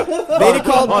 Yeah. Oh yeah. They'd have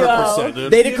called 100%,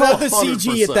 dude. They'd have called the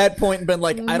CG 100%. at that point and been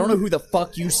like, I don't know who the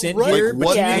fuck you sent Right. here, Like, but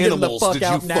what you need them the animals fuck did you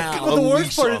out fucking now. But the worst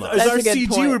Unleash part on is us. our That's a good CG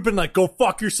point. would have been like, go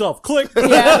fuck yourself. Click.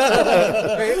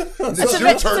 It's your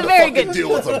it's turn a to very fucking good- deal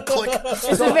with them. Click.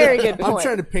 It's a very good point. I'm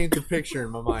trying to paint the picture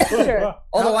in my mind. Sure.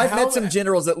 Although I've How- met some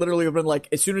generals that literally have been like,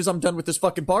 as soon as I'm done with this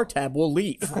fucking bar tab, we'll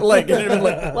leave. Like, and it'd been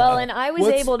like, Well, and I was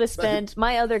What's- able to spend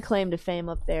my other claim to fame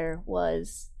up there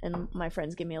was, and my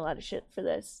friends give me a lot of shit for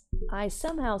this. I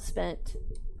somehow spent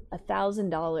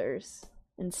 $1,000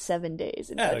 in 7 days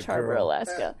in Atta Dutch Harbor, girl.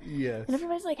 Alaska. Yes. And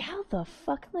everybody's like, "How the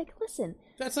fuck?" I'm like, "Listen,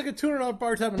 That's like a $200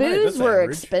 bar tab a night. booze That's were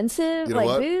average. expensive. You know Like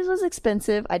what? booze was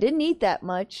expensive. I didn't eat that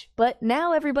much, but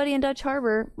now everybody in Dutch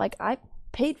Harbor, like I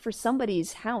paid for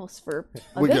somebody's house for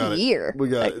a We good got it. year. We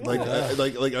got it. Like, all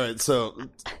right. So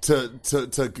to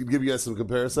give you guys some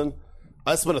comparison,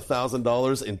 I spent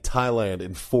 $1,000 in Thailand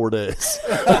in 4 days.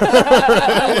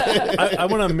 I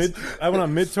went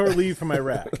on mid tour leave from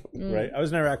Iraq. Right, I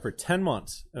was in Iraq for 10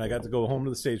 months, and I got to go home to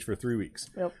the States for 3 weeks.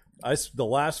 Yep. The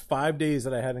last 5 days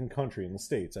that I had in country in the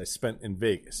States, I spent in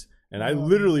Vegas, and I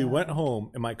literally went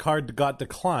home, and my card got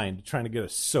declined trying to get a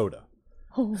soda.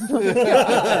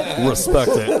 Respect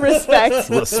it. Respect.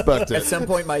 Respect at it. some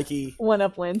point, Mikey, One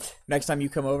up wins. next time you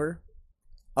come over,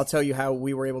 I'll tell you how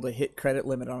we were able to hit credit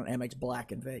limit on an Amex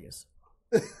Black in Vegas.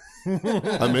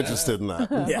 I'm interested in that.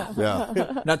 Yeah.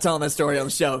 Yeah. Not telling that story on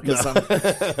the show because I'm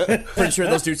pretty sure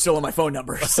those dudes still have my phone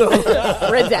number. So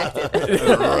Redacted.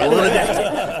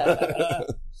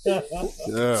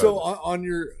 Yeah. So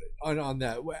on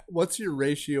that, what's your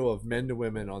ratio of men to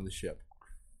women on the ship?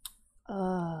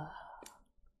 I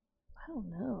don't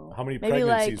know. How many Maybe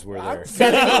pregnancies like were there?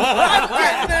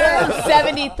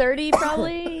 70-30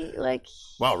 probably. Like,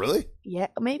 Wow, really? yeah,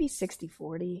 maybe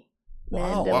 60-40 men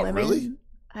Wow, to wow, women. really?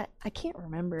 I can't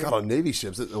remember. God, on Navy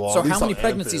ships. Well, So at least how many on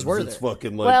pregnancies amphibs, were It's there?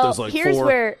 fucking like Well, there's like here's 4.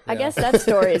 where I guess that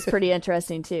story is pretty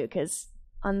interesting too, because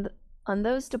on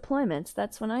those deployments,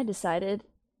 that's when I decided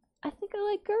I think I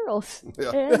like girls,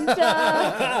 Yeah. and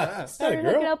started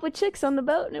girl. hooking up with chicks on the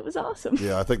boat, and it was awesome.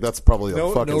 Yeah, I think that's probably a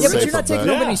No- fucking no- yeah, but safe you're not taking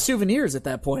bet. home any souvenirs at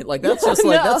that point. Like that's just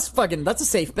like No. that's a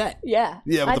safe bet. Yeah,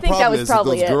 Yeah, but I the think that problem was is that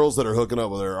probably those it. girls that are hooking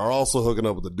up with her are also hooking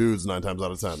up with the dudes 9 times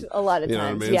out of 10. A lot of You know what I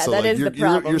times, mean? yeah, So that like, is you're, the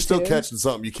problem. you're still too. catching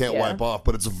something you can't Yeah. wipe off,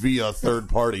 but it's via third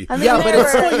party. I mean, Yeah, they but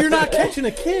it's- were- Well, you're not catching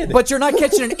a kid. But you're not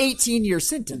catching an 18-year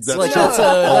sentence. That's Like true. that's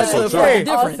Also a true. fucking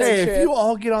Also difference. Hey, true. if you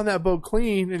all get on that boat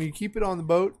clean and you keep it on the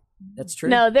boat, That's true.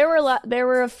 No, there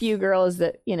were a few girls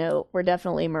that were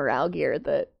definitely morale gear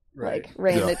that Right. like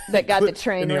ran Yeah. that got the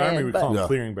train in the ran. army, we but- call them Yeah.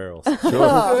 clearing barrels. Yeah,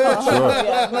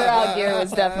 morale gear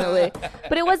was definitely,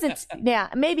 but it wasn't. Yeah,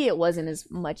 maybe it wasn't as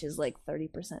much as like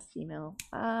 30% female.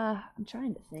 I'm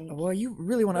trying to think. Well, you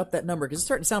really want to up that number because it's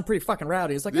starting to sound pretty fucking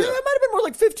rowdy. It's like, it might have been more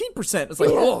like 15%. It's like,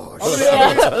 oh,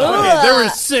 Okay, there were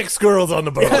 6 girls on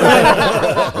the boat.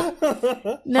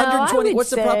 No, I 120. would What's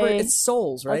the proper? say- It's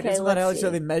souls, right? Okay, Isn't that how let's see.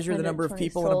 they measure the number of 120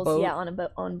 people on a souls, boat? Yeah,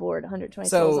 on board, 120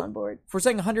 So souls on board. if we're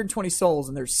saying 120 souls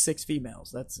and there's 6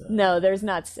 females, that's No, there's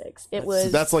not 6. It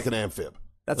was. That's like an amphib.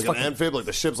 That's like fucking- an amphib, like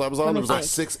the ships I was on, Let me there was like think.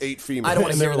 6, 8 females. I don't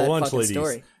wanna And hear they were that lunch fucking ladies.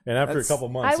 story. And after That's- a couple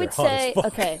months, I would they're hot say as fuck.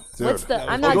 okay. Dude. What's the? I'm Oh,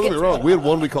 not don't get getting. me wrong. We had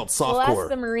one we called Well, ask softcore.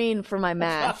 the Marine for my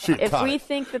math. She If caught we it.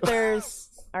 think that there's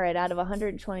all right, out of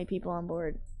 120 people on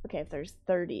board, okay, if there's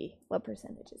 30, what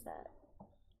percentage is that?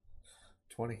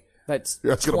 20. That's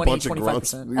You're asking 20, a bunch of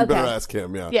grunts. 25%. You better Okay. ask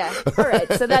him, yeah. Yeah. All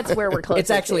right. So that's where we're close. It's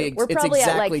actually- we're it's probably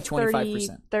exactly at like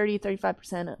 25%.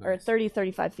 35% or 30,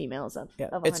 35 females of. Yeah,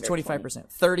 of it's 120. 25%.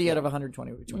 30 out of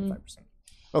 120 would be 25%.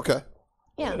 Okay.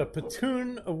 Yeah. And a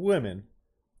platoon of women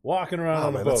walking around Oh,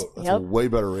 on man, a that's, boat. that's Yep. a way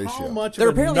better How ratio. much They're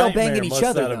of a apparently all nightmare banging each must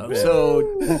other, that have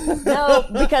though. been? So No,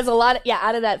 because a lot of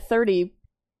out of that 30,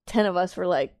 10 of us were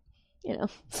like, you know.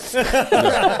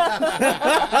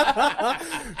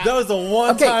 That was the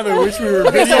one time I wish we were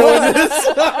videoing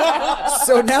this.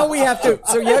 So now we have to.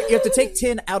 So you have to take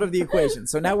 10 out of the equation.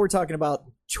 So now we're talking about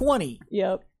 20.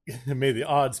 Yep. May the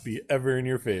odds be ever in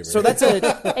your favor. So that's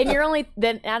a And you're only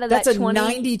then out of that's that a 20.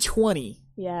 90-20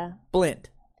 Yeah. blend.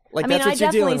 Like I mean, that's I what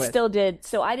you're dealing definitely with. still did.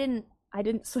 So I didn't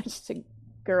switch to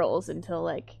girls until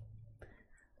like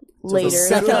later.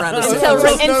 second round of until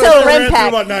syphilis. until Ren Pack.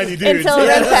 about 90 dudes. Until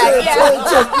Ren Pack.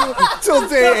 Yeah. Till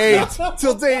day 8.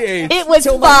 Till day 8. It was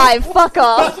 5. Fuck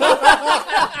off.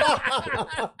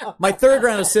 My third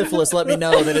round of syphilis let me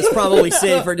know that it's probably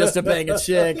safer just to bang a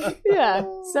chick. Yeah.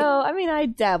 So I mean, I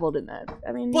dabbled in that.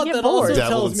 I mean, But you that get also bored. Dabbled in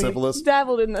tells me- syphilis.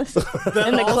 Dabbled in this in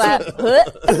the also-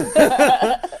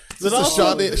 clap. Just a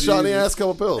shot in the ass,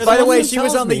 couple pills. By the way, also she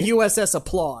was tells on the me- USS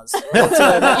Applause.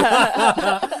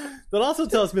 That also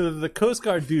tells me that the Coast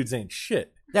Guard dudes ain't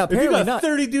shit. Yeah, If you apparently got not.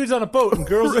 30 dudes on a boat and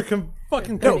girls are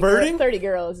fucking converting, 30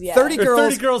 girls. Yeah. 30 Or girls,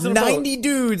 30 girls in a boat. 90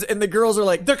 dudes, and the girls are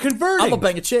like, they're converting. I'm gonna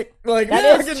bang a chick. Like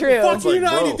That is true. Fuck you, Like,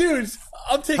 90 bro. dudes.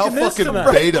 I'm taking How this fucking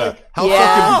tonight. beta? How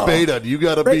Yeah. fucking beta do you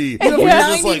gotta be? You have Where you're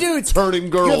 90 just like dudes. turning You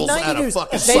have girls 90 at a dudes.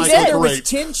 fucking They said psychic there was rate.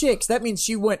 10 chicks. That means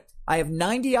she went, I have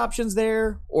 90 options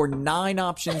there or 9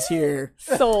 options here.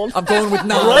 Sold. I'm going with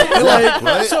 9. Right? Like,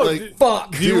 Right? So, Like,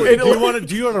 fuck. Do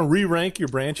you want to re-rank your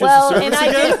branches Well, of and service I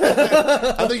again? did.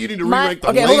 I think you need to My- re-rank the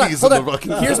Okay, hold on. ladies Hold in the on.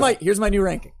 fucking. Here's my new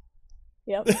ranking.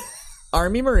 Yep.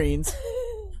 Army Marines,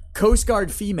 Coast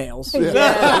Guard females,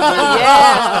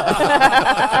 Yeah.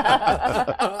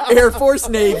 Air Force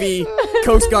Navy,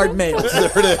 Coast Guard males.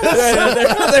 There it is.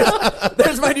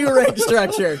 There's my new rank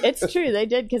structure. It's true. They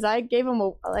did because I gave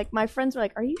them like my friends were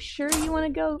like, "Are you sure you want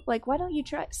to go? Like, why don't you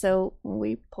try?" So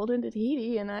we pulled into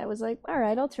Tahiti, and I was like, "All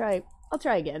right, I'll try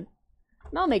again,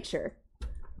 and I'll make sure."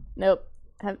 Nope,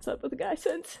 haven't slept with a guy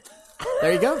since.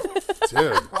 There you go.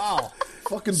 Dude. Wow.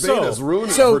 Fucking So- betas ruining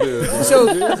So, it for dudes. so,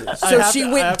 I so have she to-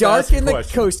 I went have to dark ask a in the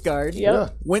question. Coast Guard,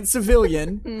 Yep. went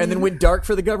civilian, and then went dark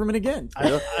for the government again.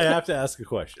 I have to ask a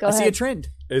question. Go I see a ahead. trend.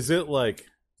 Is it like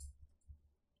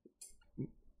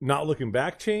not looking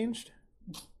back changed?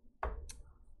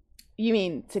 You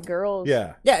mean to girls?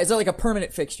 Yeah. Yeah, it's like a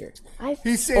permanent fixture.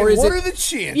 He's saying, Or is what it- are the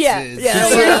chances? Yeah. Yeah,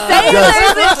 So you're saying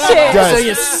there's a chance. So Guys,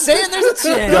 you're saying there's a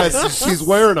chance. guys, she's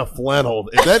wearing a flannel.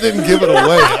 If that didn't give it away,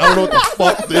 I don't know what the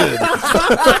fuck did.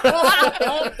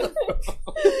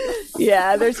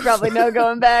 Yeah, there's probably no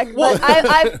going back. But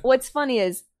I what's funny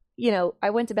is,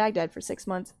 I went to Baghdad for 6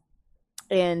 months,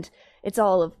 and it's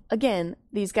all of, again,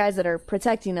 these guys that are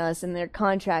protecting us, and they're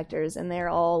contractors, and they're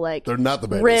all like They're not the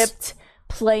babies. ripped,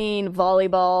 playing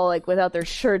volleyball like without their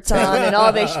shirts on, and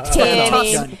all this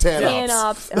tanning, Tan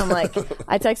ops. And I'm like,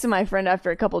 I texted my friend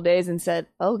after a couple days and said,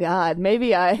 "Oh God,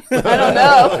 maybe I don't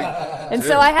know." And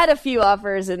so I had a few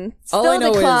offers and All I still know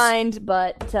is- declined,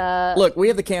 but Look, we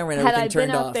have the camera and had everything I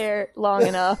turned been off. out there long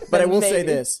enough, But I then will say maybe.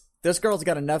 this. This girl's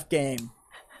got enough game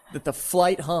that the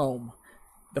flight home,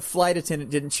 the flight attendant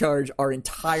didn't charge our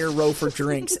entire row for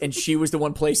drinks, and she was the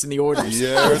one placing the orders.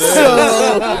 Yeah, there it is.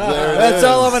 There it That's is.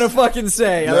 all I'm going to fucking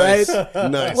say, all Nice. right?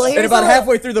 Nice. Well, And here's about a-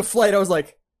 halfway through the flight, I was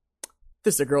like,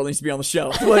 this is a girl that needs to be on the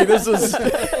show. Like, this is...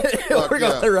 we're going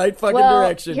yeah. the right fucking Well,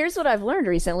 direction. here's what I've learned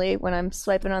recently when I'm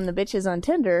swiping on the bitches on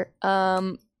Tinder.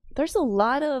 There's a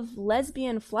lot of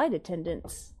lesbian flight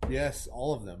attendants. Yes,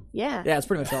 all of them. Yeah. Yeah, it's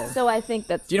pretty much all. So I think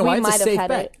that Do you know we why? It's might a have safe had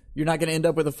bet. it. You're not going to end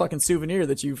up with a fucking souvenir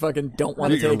that you fucking don't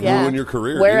want to You're take. gonna Yeah. ruin your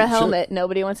career. Wear dude. a helmet.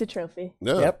 Nobody wants a trophy.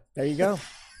 Shit. Yeah. Yep, there you go.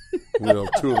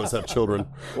 Two of us have children.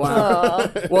 Wow.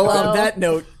 Well, on that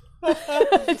note,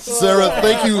 Sarah,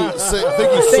 thank you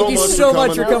Thank you so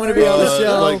much for coming to be on the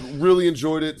show. Like, really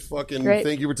enjoyed it. Fucking Great.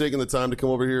 thank you for taking the time to come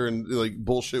over here and like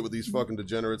bullshit with these fucking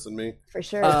degenerates and me. For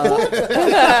sure.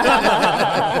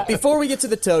 before we get to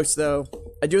the toast, though,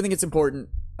 I do think it's important.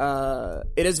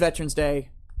 It is Veterans Day.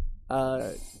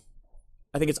 I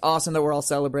think it's awesome that we're all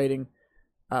celebrating.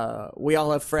 We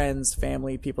all have friends,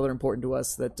 family, people that are important to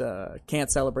us that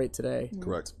can't celebrate today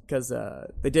Correct. because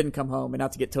they didn't come home. And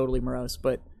not to get totally morose,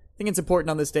 but I think it's important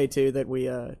on this day too that we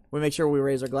make sure we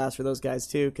raise our glass for those guys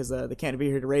too because they can't be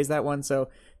here to raise that one. So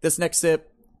this next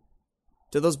sip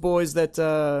to those boys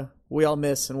that we all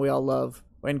miss and we all love,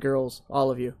 and girls, all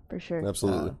of you. For sure.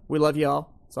 Absolutely. We love you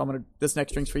all. So this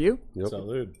next drink's for you. Yep.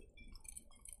 Salud.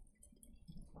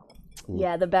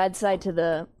 Yeah, the bad side to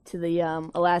the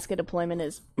Alaska deployment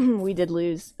is we did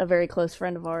lose a very close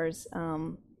friend of ours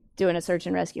doing a search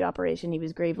and rescue operation. He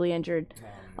was gravely injured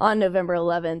on November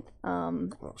 11th,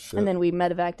 Shit. and then we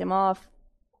medevaced him off.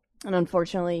 And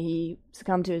unfortunately, he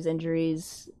succumbed to his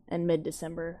injuries in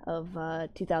mid-December of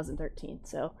 2013.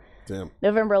 So Damn.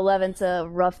 November 11th's a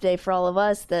rough day for all of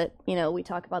us that, we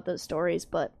talk about those stories,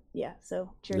 but yeah,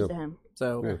 so cheers to him.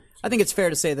 So I think it's fair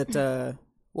to say that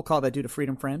we'll call that dude a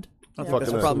freedom friend. I don't think that's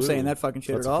a Fucking problem absolutely. saying that fucking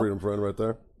shit That's at a all. freedom friend right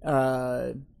there.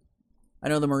 I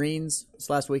know the Marines, this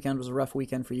last weekend was a rough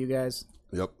weekend for you guys.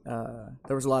 Yep.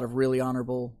 There was a lot of really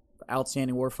honorable,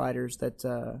 outstanding warfighters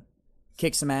that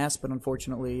kicked some ass, but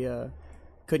unfortunately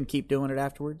couldn't keep doing it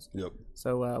afterwards. Yep.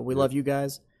 So we love you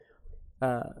guys.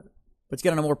 Let's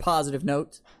get on a more positive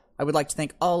note. I would like to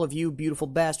thank all of you beautiful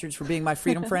bastards for being my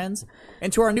freedom friends,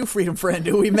 and to our new freedom friend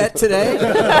who we met today.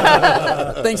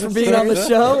 Thanks for being on the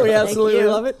show. We absolutely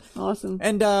love it. Awesome.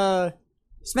 And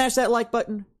smash that like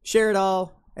button, share it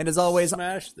all, and as always,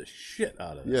 Smash the shit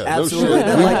out of it. Yeah. absolutely No shit.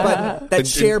 that like button, that And-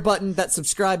 share button, that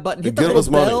subscribe button, hit the give little us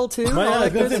money. bell too. all Mike, I that was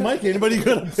gonna good say, stuff. Mike, anybody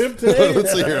got a pimp today?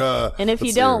 Let's see here. And if you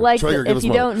let's see don't here. like, Traeger, give if us you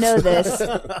money. don't know this,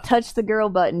 touch the girl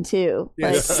button too.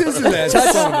 Yeah, scissor that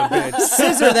son of a bitch.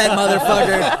 Scissor that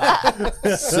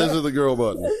motherfucker. Scissor the girl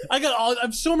button. I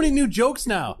have so many new jokes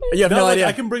now. You have Now, no like, idea.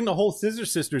 I can bring the whole Scissor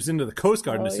Sisters into the Coast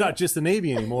Guard, and it's not just the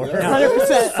Navy anymore.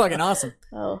 It's fucking awesome.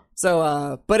 Oh,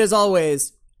 So, but as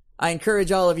always, I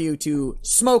encourage all of you to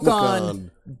smoke on,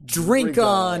 drink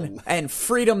on, and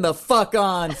freedom the fuck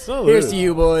on. Here's to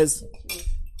you, boys.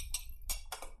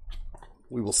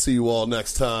 We will see you all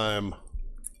next time.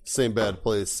 Same bad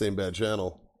place, same bad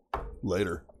channel.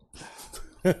 Later.